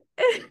good?"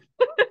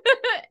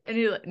 And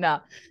he's like,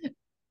 "No."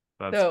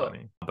 That's So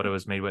funny. But it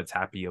was made with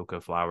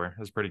tapioca flour. It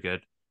was pretty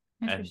good.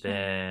 And interesting.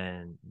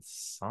 then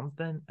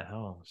something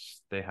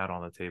else they had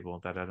on the table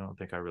that I don't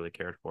think I really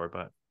cared for.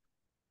 But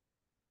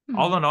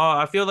all Hmm. in all,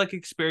 I feel like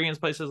experience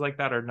places like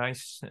that are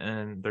nice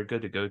and they're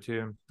good to go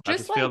to. I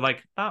Just just feel like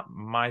like not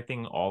my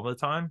thing all the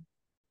time.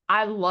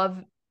 I love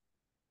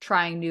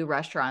trying new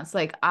restaurants.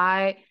 Like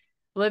I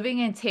living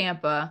in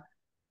Tampa,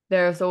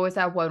 there's always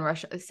that one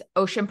restaurant,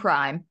 Ocean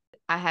Prime.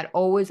 I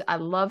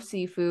love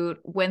seafood.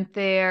 Went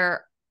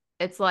there.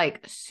 It's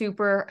like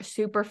super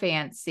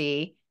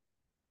fancy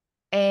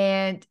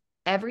and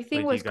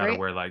everything Like you was gotta great.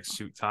 wear like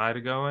suit tie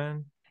to go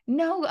in.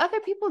 No, other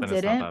people Then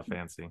it's not didn't, that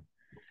fancy.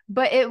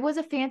 but it was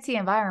a fancy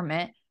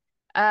environment.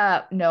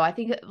 No, I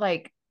think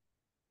like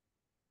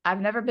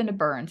I've never been to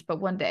Burns, but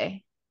one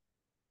day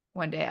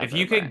I'll If go to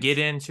you could get Burns.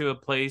 into a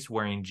place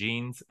wearing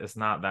jeans, it's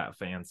not that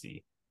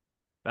fancy.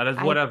 That is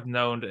what I I've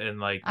known and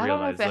like I don't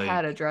know if realized. it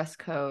had Like a dress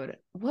code.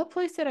 What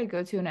place did I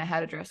go to and it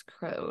had a dress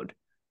code?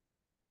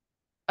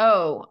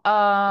 Oh,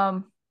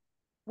 I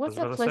what's was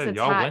that about to place say,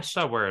 y'all went attached?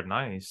 somewhere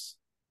nice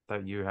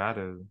that you had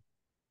a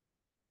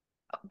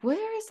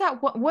Where is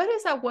that? What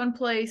is that one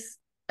place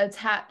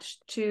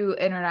attached to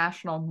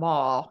International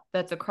Mall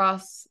that's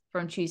across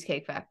from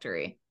Cheesecake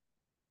Factory?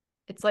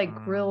 It's like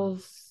um,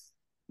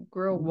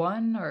 Grill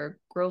One or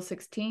Grill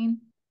 16.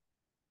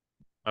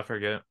 I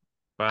forget,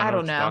 but I I know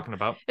don't what you're know. talking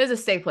about. It was a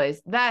steak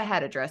place that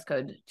had a dress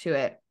code to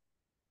it.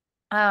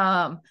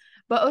 Um,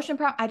 but Ocean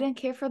Prime, I didn't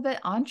care for the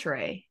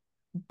entree,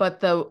 but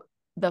the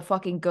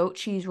fucking goat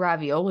cheese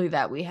ravioli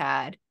that we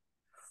had,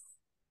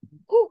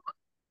 ooh,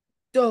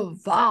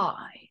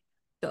 divine,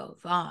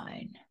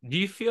 divine. Do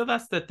you feel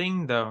that's the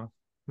thing though?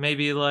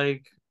 Maybe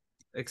like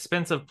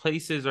expensive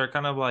places are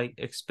kind of like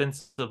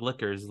expensive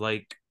liquors.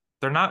 Like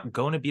they're not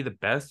going to be the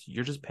best.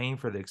 You're just paying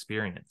for the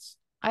experience.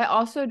 I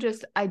also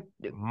just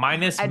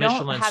Minus I don't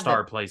Michelin have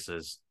star the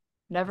places.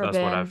 never That's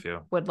what I been,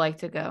 feel. would like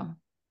to go.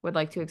 Would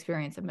like to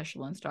experience a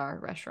Michelin star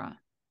restaurant.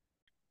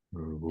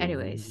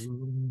 Anyways,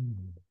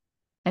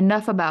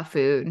 enough about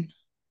food.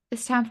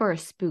 It's time for a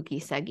spooky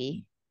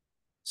seggy.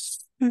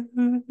 Spooky,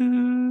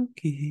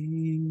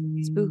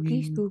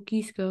 Spooky.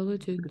 spooky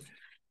skeletons.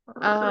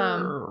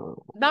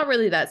 Not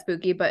really that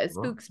spooky, but it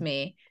spooks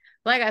me.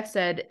 Like I've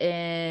said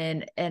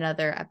in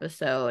another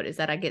episode, is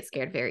that I get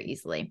scared very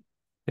easily.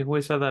 I think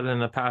we said that in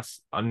the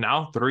past,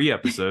 now 3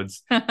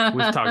 episodes.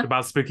 We've talked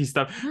about spooky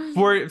stuff.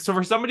 For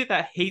somebody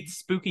that hates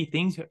spooky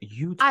things,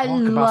 you I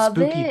talk about love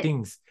spooky it,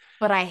 things.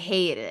 but I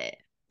hate it.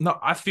 No,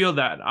 I feel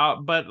that.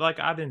 But like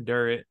I'd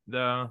endure it.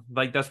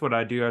 Like that's what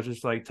I do. I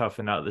just like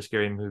toughen out the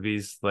scary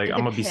movies. Like It I'm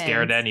gonna be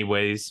scared depends.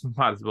 anyways.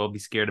 Might as well be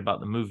scared about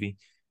the movie.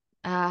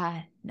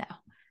 No.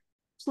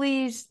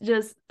 Please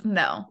just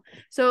no.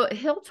 So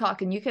he'll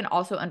talk and you can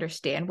also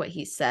understand what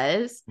he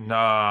says.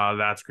 No,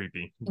 that's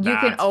creepy. You can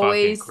That's fucking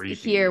always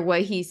hear creepy.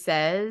 what he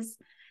says.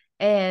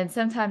 And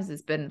sometimes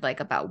it's been like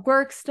about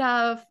work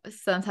stuff.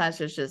 Sometimes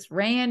it's just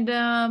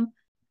random.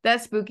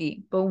 That's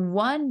spooky. But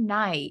one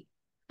night,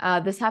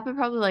 this happened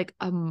probably like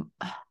a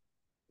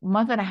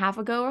month and a half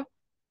ago.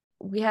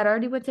 We had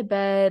already went to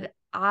bed.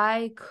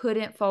 I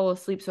couldn't fall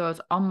asleep, so I was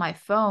on my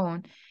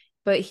phone.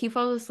 But he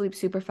falls asleep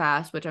super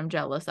fast, which I'm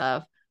jealous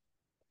of.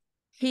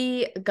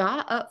 He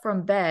got up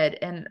from bed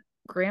and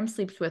Graham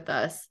sleeps with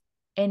us.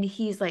 And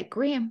he's like,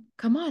 Graham,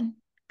 come on,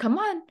 come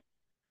on.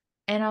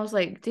 And I was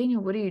like,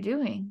 Daniel, what are you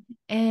doing?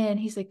 And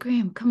he's like,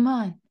 Graham, come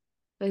on.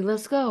 Like,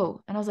 let's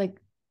go. And I was like,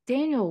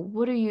 Daniel,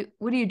 what are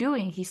you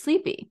doing? He's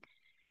sleeping.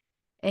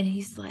 And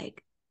he's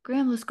like,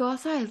 Graham, let's go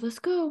outside. Let's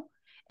go.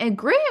 And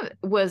Graham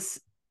was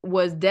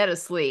dead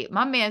asleep.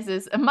 My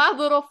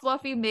little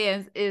fluffy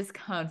man is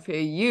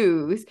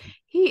confused.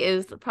 He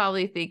is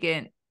probably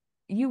thinking,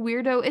 you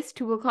weirdo, it's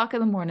 2 o'clock in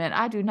the morning.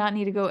 I do not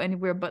need to go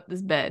anywhere but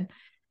this bed.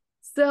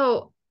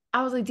 So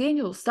I was like,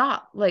 Daniel,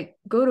 stop. Like,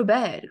 go to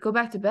bed. Go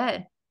back to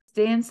bed.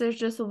 Stands there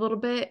just a little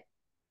bit.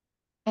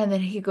 And then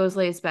he goes,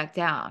 lays back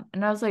down.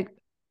 And I was like,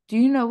 do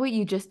you know what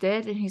you just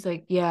did? And he's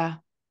like, yeah.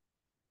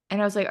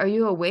 And I was like, are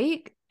you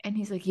awake? And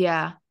he's like,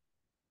 yeah.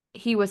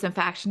 He was, in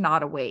fact,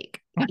 not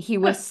awake. He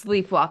was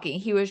sleepwalking.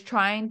 He was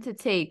trying to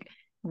take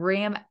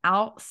Graham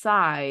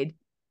outside.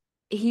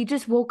 He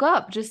just woke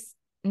up just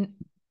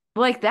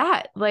like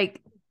that.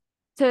 Like,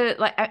 to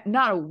like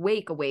not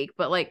awake,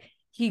 but like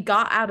he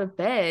got out of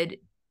bed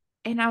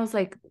and I was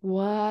like,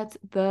 what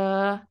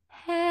the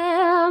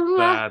hell?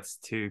 That's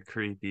too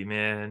creepy,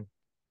 man.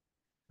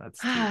 That's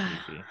too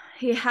creepy.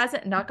 He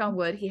hasn't, knock on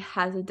wood, he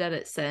hasn't done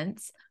it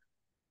since.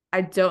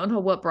 I don't know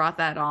what brought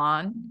that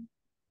on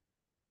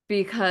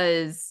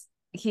because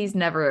he's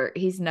never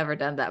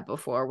done that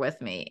before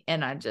with me.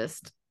 And I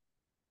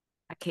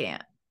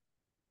can't.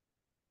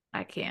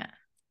 I can't.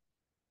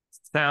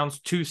 Sounds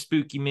too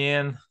spooky,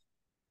 man.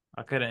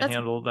 I couldn't That's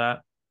handle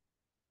that.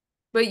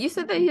 But you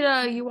said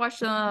that you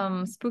watched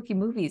spooky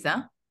movies,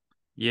 huh?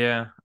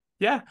 Yeah.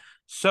 Yeah.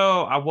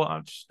 So I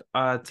watched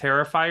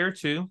Terrifier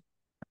 2.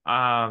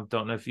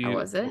 Don't know if How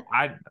was it?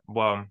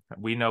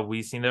 we know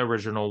we seen the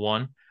original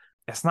one.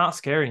 It's not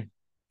scary.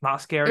 Not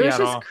It scary was at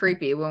just all.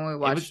 creepy when we It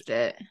was watched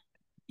it.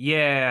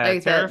 yeah,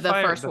 Like the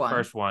Terrifier first the one.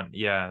 first one.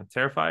 Yeah,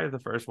 Terrifier the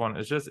first one.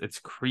 It's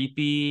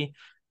creepy.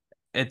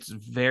 It's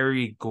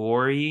very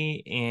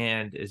gory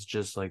and it's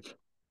just like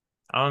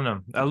I don't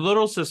know, a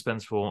little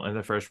suspenseful in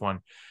the first one.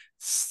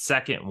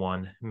 Second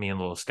one, me and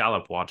little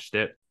Scallop watched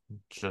it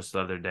just the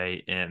other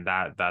day, and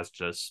that's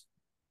just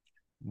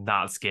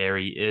not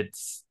scary.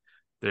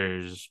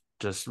 There's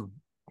just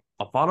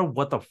a lot of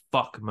what the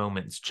fuck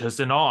moments. Just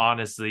in all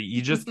honesty,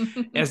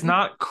 it's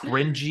not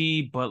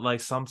cringy, but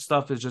like some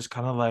stuff is just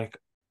kind of like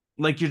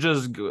you're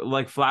just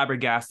like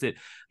flabbergasted.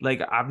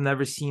 Like I've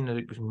never seen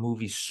a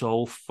movie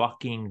so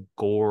fucking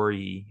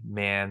gory,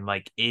 man.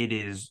 Like it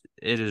is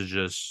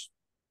just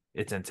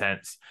it's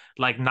intense.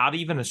 Like not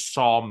even a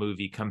Saw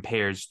movie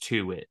compares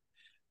to it.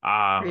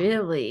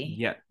 Really?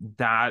 Yeah,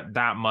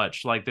 that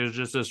much. Like there's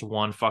just this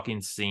one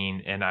fucking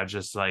scene, and I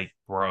just like,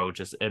 bro,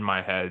 just in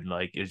my head,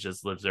 like it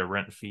just lives there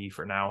rent free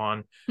for now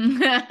on.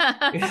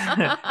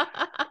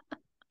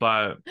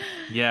 But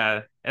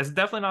yeah, it's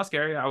definitely not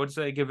scary. I would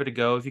say give it a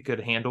go if you could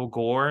handle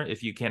gore.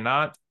 If you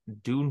cannot,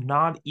 do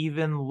not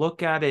even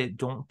look at it.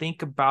 Don't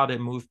think about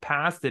it. Move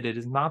past it. It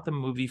is not the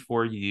movie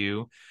for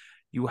you.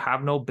 You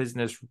have no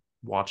business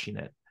watching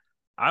it.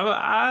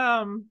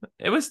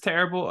 It was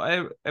terrible.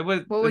 It was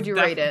What would it's you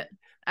rate definitely it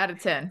out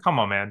of 10? come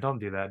on, man. Don't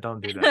do that. Don't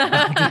do that.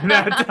 Don't do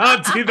that.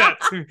 Don't do that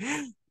to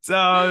me.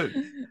 So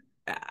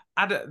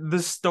the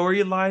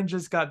storyline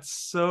just got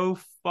so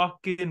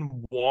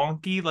fucking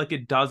wonky. Like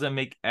it doesn't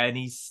make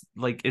any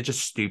like it's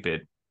just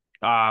stupid.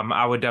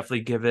 I would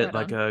definitely give it Right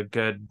like on. a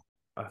good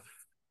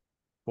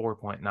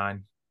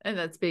 4.9. And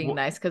that's being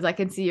nice because I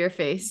can see your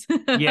face.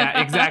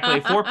 Yeah,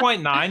 exactly.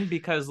 4.9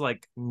 because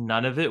like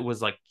none of it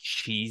was like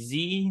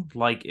cheesy.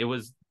 Like it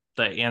was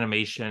the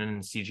animation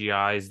and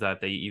CGIs that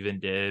they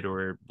even did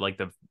or like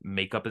the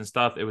makeup and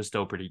stuff. It was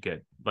still pretty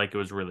good. Like it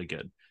was really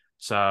good.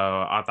 So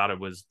I thought it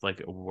was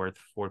like worth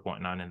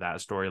 4.9, and that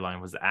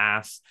storyline was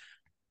ass.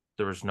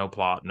 There was no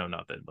plot, no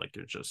nothing. Like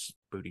it was just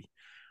booty.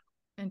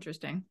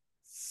 Interesting.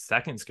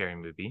 Second scary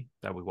movie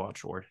that we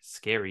watched, or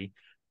scary.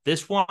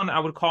 This one I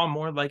would call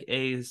more like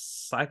a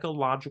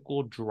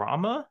psychological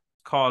drama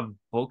called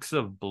Books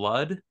of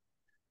Blood.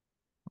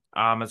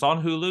 It's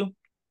on Hulu.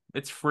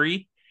 It's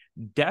free.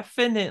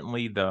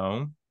 Definitely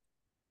though,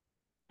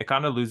 it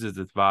kind of loses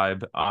its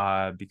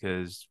vibe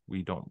because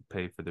we don't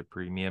pay for the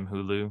premium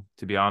Hulu,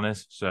 to be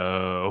honest.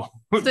 So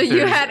So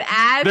you had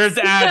ads? there's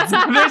ads.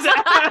 There's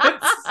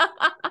ads.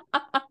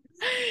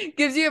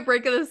 Gives you a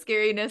break of the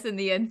scariness and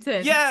the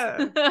intense.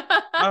 Yeah.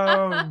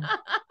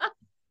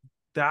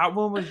 That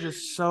one was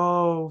just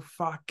so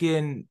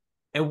fucking,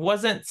 it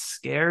wasn't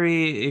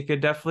scary. It could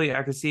definitely,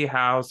 I could see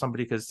how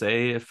somebody could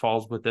say it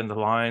falls within the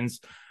lines,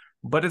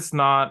 but it's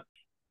not.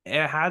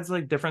 It has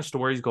like different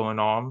stories going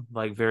on,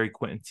 like very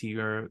Quentin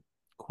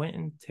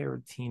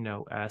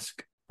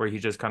Tarantino-esque, where he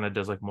just kind of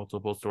does like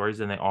multiple stories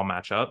and they all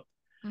match up.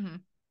 Mm-hmm.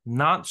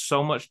 Not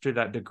so much to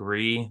that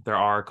degree. There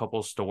are a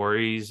couple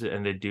stories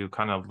and they do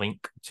kind of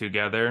link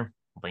together.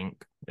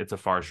 Link, it's a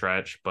far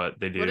stretch, but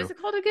they do. What is it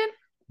called again?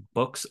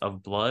 Books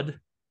of Blood.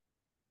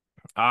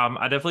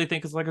 I definitely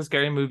think it's like a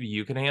scary movie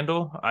you can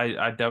handle.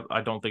 I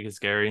don't think it's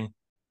scary,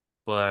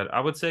 but I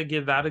would say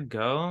give that a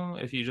go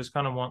if you just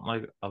kind of want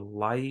like a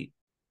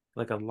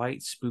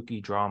light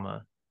spooky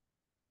drama.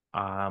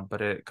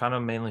 But it kind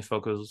of mainly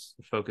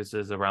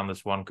focuses around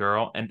this one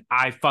girl, and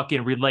I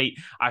fucking relate.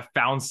 I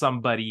found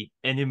somebody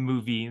in a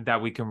movie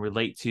that we can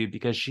relate to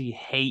because she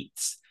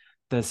hates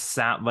the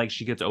sound, like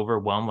she gets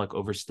overwhelmed, like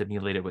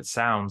overstimulated with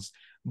sounds.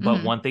 But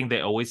Mm-hmm. one thing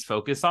they always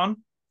focus on,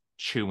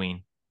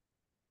 chewing.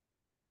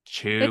 It's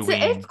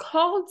Chewing.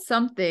 called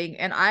something,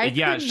 and I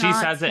Yeah, could she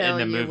not says it in tell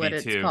the you what movie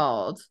it's too.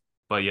 called.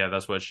 But yeah,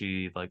 that's what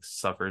she like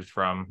suffers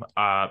from.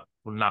 Well,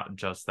 not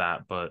just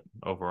that, but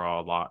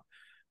overall a lot.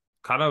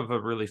 Kind of a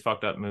really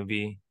fucked up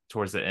movie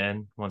towards the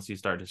end once you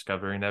start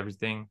discovering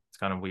everything. It's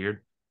kind of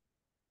weird.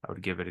 I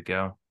would give it a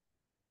go.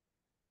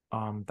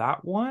 That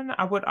one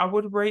I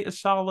would rate a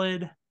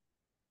solid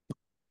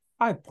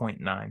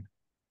 5.9.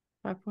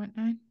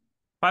 5.9.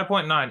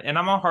 5.9. And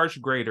I'm a harsh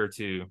grader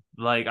too.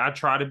 Like I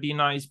try to be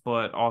nice,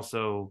 but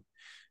also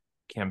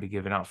can't be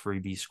giving out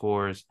freebie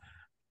scores.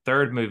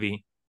 Third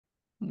movie,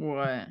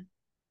 What?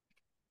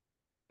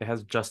 it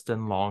has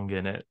Justin Long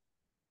in it.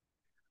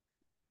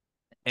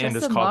 And it's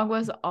Justin called Long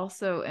was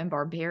also in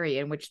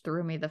Barbarian, which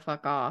threw me the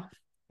fuck off.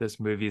 this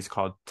movie is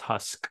called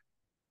Tusk,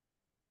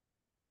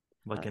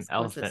 like an Was it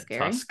elephant scary?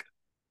 tusk.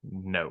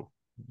 No,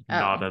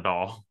 not Oh, at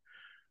all.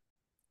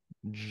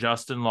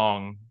 Justin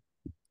Long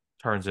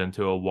turns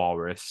into a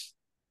walrus.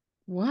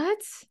 what?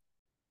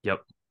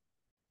 Yep.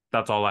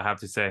 That's all I have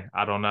to say.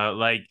 I don't know.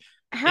 Like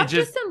it How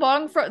just Justin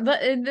Long from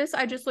in this?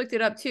 I just looked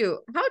it up too.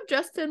 How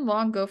Justin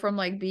Long go from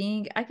like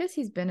being? I guess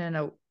he's been in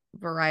a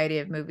variety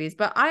of movies,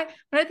 but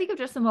when I think of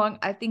Justin Long,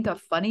 I think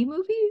of funny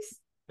movies.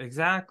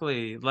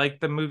 exactly like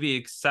the movie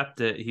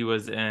Accept It he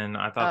was in.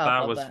 I thought Oh, that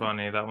love was that.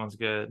 funny. That one's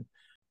good.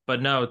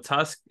 But no,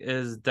 Tusk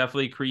is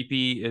definitely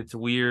creepy. It's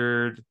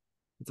weird.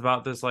 It's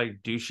about this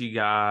like douchey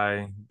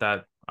guy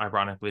that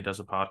ironically does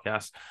a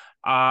podcast.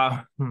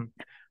 Uh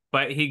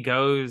but he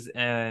goes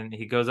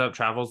up,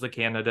 travels to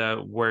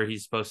Canada where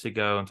he's supposed to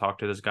go and talk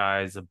to this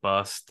guy. It's a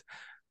bust.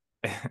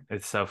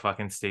 It's so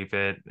fucking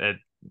stupid.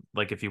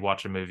 Like if you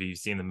watch a movie, you've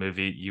seen the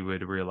movie, you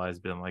would realize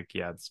being like,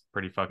 yeah, it's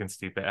pretty fucking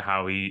stupid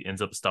how he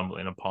ends up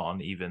stumbling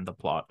upon even the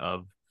plot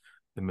of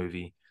the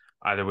movie.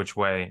 Either which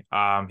way,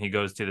 he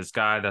goes to this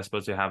guy that's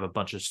supposed to have a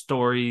bunch of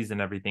stories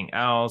and everything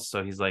else.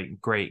 So he's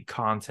like, great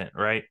content,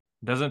 right?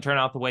 Doesn't turn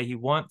out the way he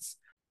wants.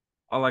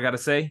 All I gotta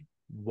say,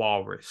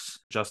 walrus.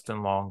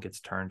 Justin Long gets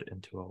turned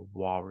into a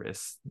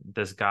walrus.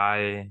 This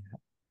guy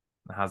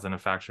has an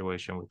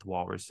infatuation with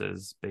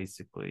walruses,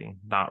 basically.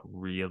 Not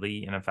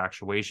really an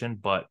infatuation,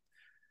 but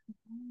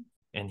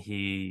and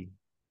he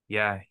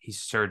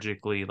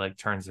surgically like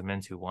turns him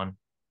into one.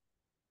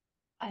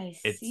 I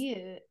It's see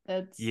it.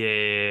 That's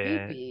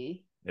yeah,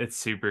 creepy. it's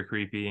super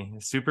creepy,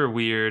 super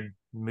weird.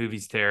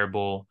 Movie's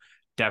terrible.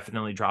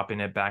 Definitely dropping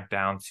it back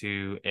down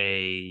to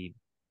a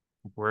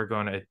we're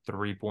going to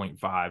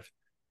 3.5.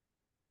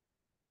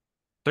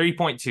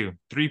 3.2.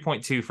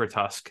 3.2 for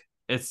Tusk.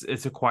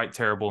 It's a quite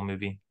terrible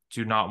movie.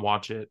 Do not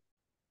watch it,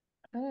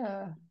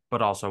 Uh,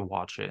 but also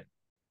watch it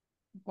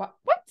what?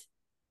 What?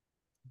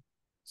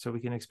 so we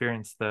can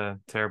experience the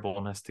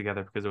terribleness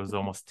together because it was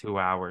almost 2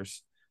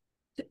 hours.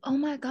 Oh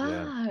my Yeah.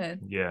 God.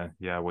 Yeah.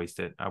 I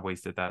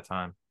wasted that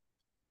time.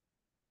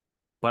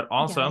 But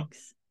also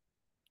Yikes.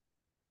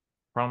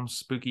 from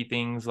spooky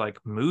things like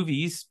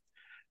movies,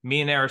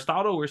 me and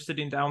Aristotle were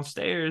sitting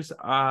downstairs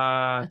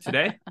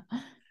today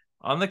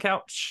on the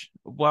couch.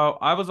 Well,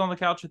 I was on the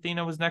couch,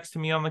 Athena was next to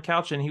me on the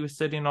couch, and he was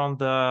sitting on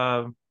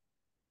the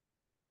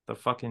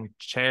fucking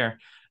chair.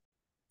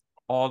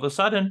 All of a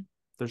sudden,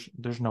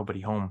 there's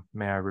nobody home,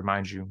 may I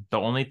remind you. The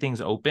only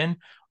things open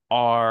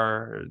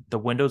are the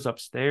windows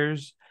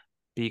upstairs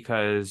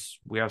because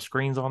we have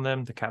screens on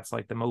them. The cats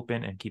like them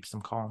open and keeps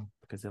them calm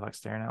because they like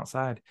staring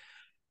outside.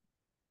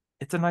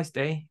 It's a nice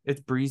day. It's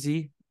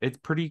breezy. It's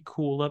pretty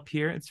cool up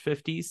here. It's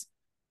 50s.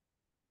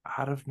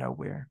 Out of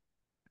nowhere,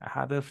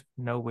 out of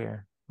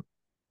nowhere,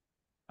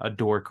 a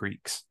door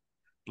creaks.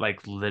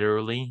 Like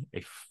literally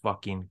a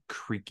fucking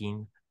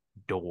creaking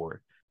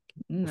door.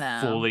 No.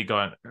 Fully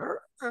going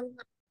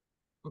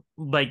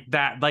like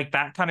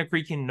that kind of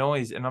creaking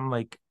noise. And I'm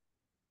like,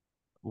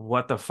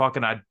 what the fuck?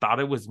 And I thought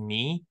it was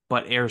me,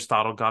 but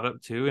Aristotle got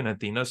up too, and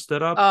Athena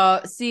stood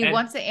up. See, And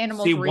once the see,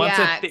 animals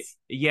react.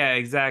 yeah,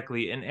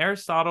 exactly. And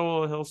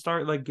Aristotle, he'll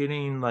start like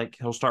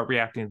he'll start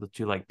reacting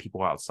to like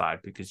people outside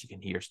because you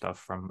can hear stuff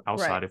from Right.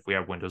 outside if we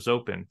have windows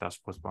open. That's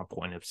what's my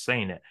point of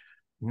saying it.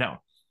 No,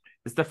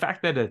 it's the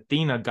fact that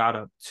Athena got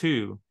up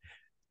too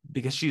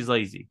because she's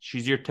lazy.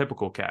 She's your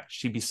typical cat.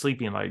 She'd be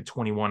sleeping like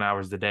 21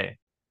 hours a day.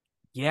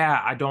 Yeah,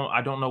 I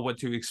don't know what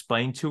to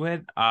explain to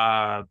it.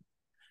 What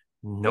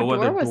No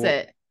other door was door.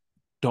 it?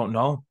 Don't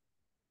know.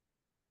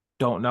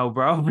 Don't know,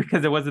 bro,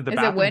 because it wasn't the Is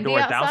it bathroom windy door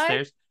outside?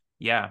 downstairs.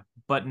 Yeah,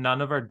 but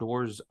none of our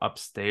doors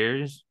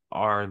upstairs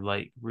are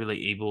like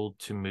really able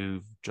to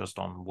move just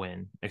on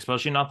wind,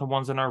 especially not the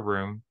ones in our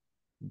room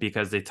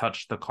because they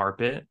touch the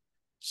carpet.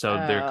 So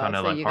they're Oh, kind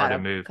of so like you hard to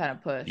gotta move. kind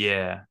of push.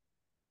 Yeah.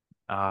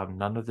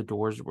 None of the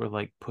doors were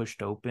like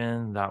pushed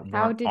open that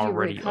How weren't did you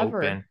already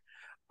recover? open.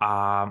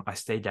 I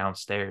stayed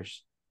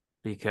downstairs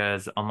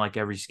because unlike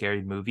every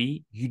scary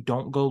movie, you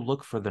don't go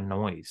look for the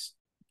noise.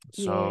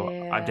 So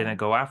I Yeah. didn't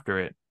go after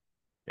it.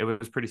 It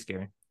was pretty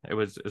scary. It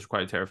was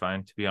quite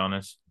terrifying, to be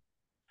honest.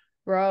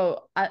 Bro,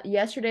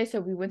 yesterday,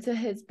 so we went to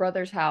his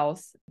brother's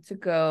house to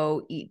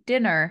go eat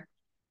dinner,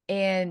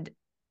 and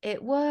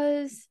it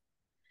was,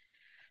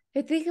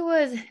 I think it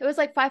was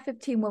like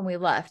 5:15 when we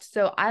left.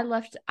 So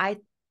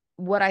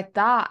what I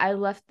thought I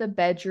left the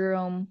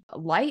bedroom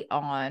light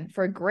on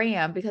for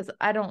Graham because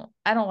I don't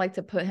like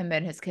to put him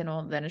in his kennel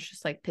and then it's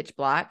just like pitch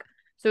black.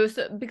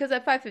 Because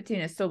at 5:15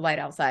 it's still light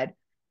outside,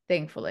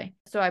 thankfully.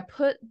 So I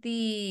put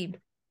the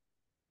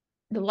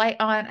light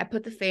on, I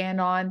put the fan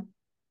on,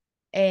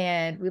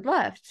 and we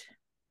left.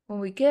 When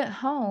we get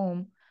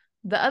home,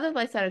 the other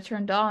lights that I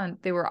turned on,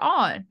 they were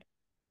on,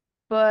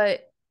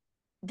 but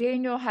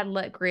Daniel had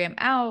let Graham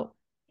out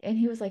and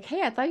he was like,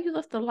 "Hey, I thought you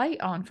left the light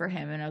on for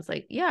him." And I was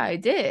like, "Yeah, I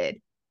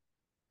did."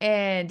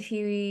 And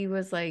he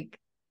was like,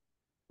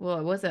 "Well,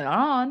 it wasn't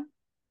on."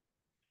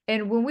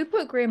 And when we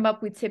put Graham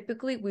up, we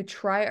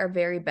try our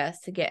very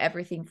best to get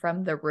everything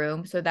from the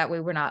room so that way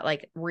we're not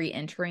like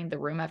re-entering the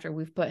room after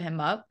we've put him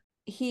up.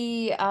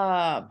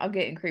 I'm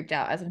getting creeped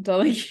out as I'm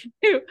telling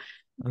you.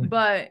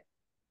 But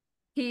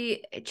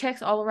he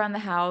checks all around the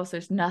house.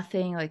 There's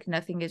nothing, like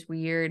nothing is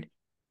weird.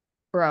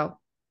 Bro,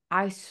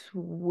 I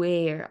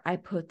swear I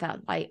put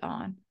that light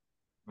on.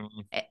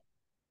 Eh,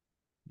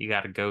 You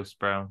got a ghost,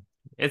 bro.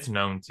 It's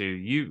known to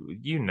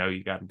you know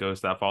you got a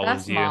ghost that follows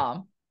That's you.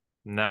 mom.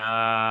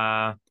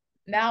 Nah,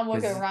 Now I'm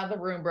looking because around the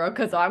room, bro,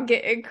 because I'm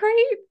getting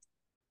creeped.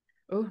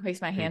 Oh,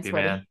 makes my hands creepy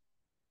man. sweaty.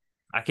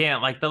 I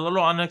can't like the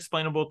little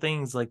unexplainable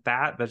things like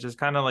that just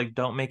kind of like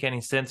don't make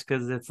any sense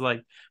because it's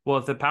like, well,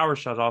 if the power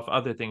shut off,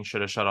 other things should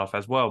have shut off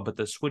as well, but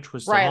the switch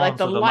was still Right, like on,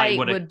 the so the light light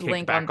would have would kicked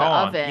blink on back the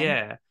on. oven.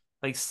 Yeah,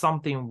 like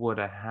something would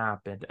have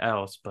happened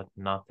else, but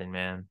nothing,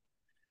 man.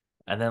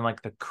 And then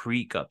like the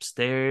creak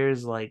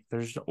upstairs, like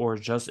there's or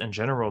just in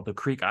general the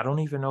creak. I don't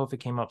even know if it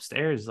came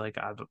upstairs. Like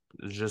it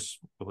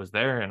was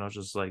there, and I was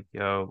just like,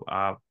 yo.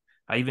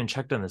 I even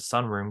checked in the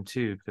sunroom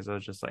too because I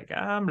was just like,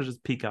 I'm gonna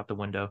just peek out the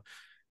window.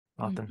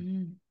 Nothing.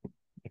 Mm-mm.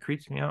 It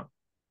creeps me out.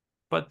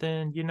 But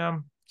then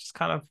just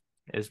kind of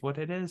is what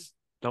it is.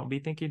 Don't be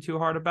thinking too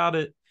hard about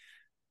it.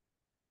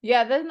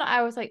 Yeah, then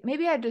I was like,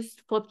 maybe I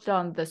just flipped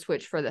on the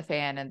switch for the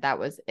fan and that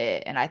was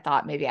it. And I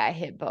thought maybe I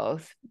hit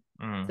both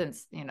Mm.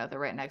 since, they're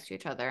right next to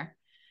each other.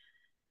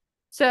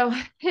 So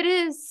it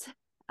is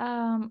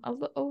a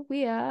little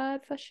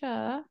weird for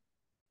sure.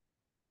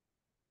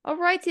 All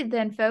righty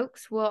then,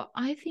 folks. Well,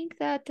 I think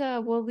that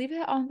we'll leave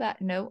it on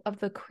that note of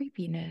the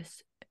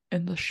creepiness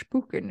and the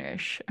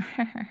spookiness.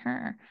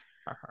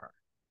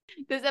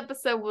 This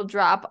episode will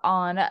drop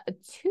on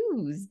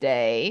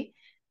Tuesday.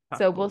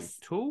 So we'll Taco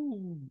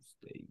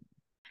Tuesday.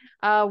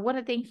 want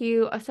to thank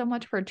you so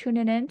much for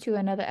tuning in to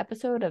another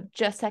episode of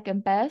Just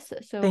Second Best.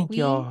 So Thank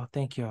y'all.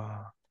 Thank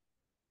y'all.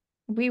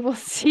 we will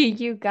see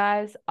you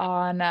guys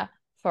on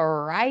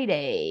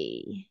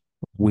Friday.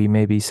 We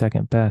may be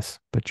second best,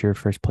 but you're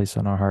first place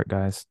on our heart,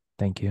 guys.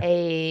 Thank you.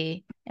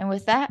 And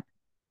with that,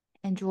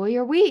 enjoy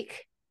your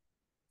week.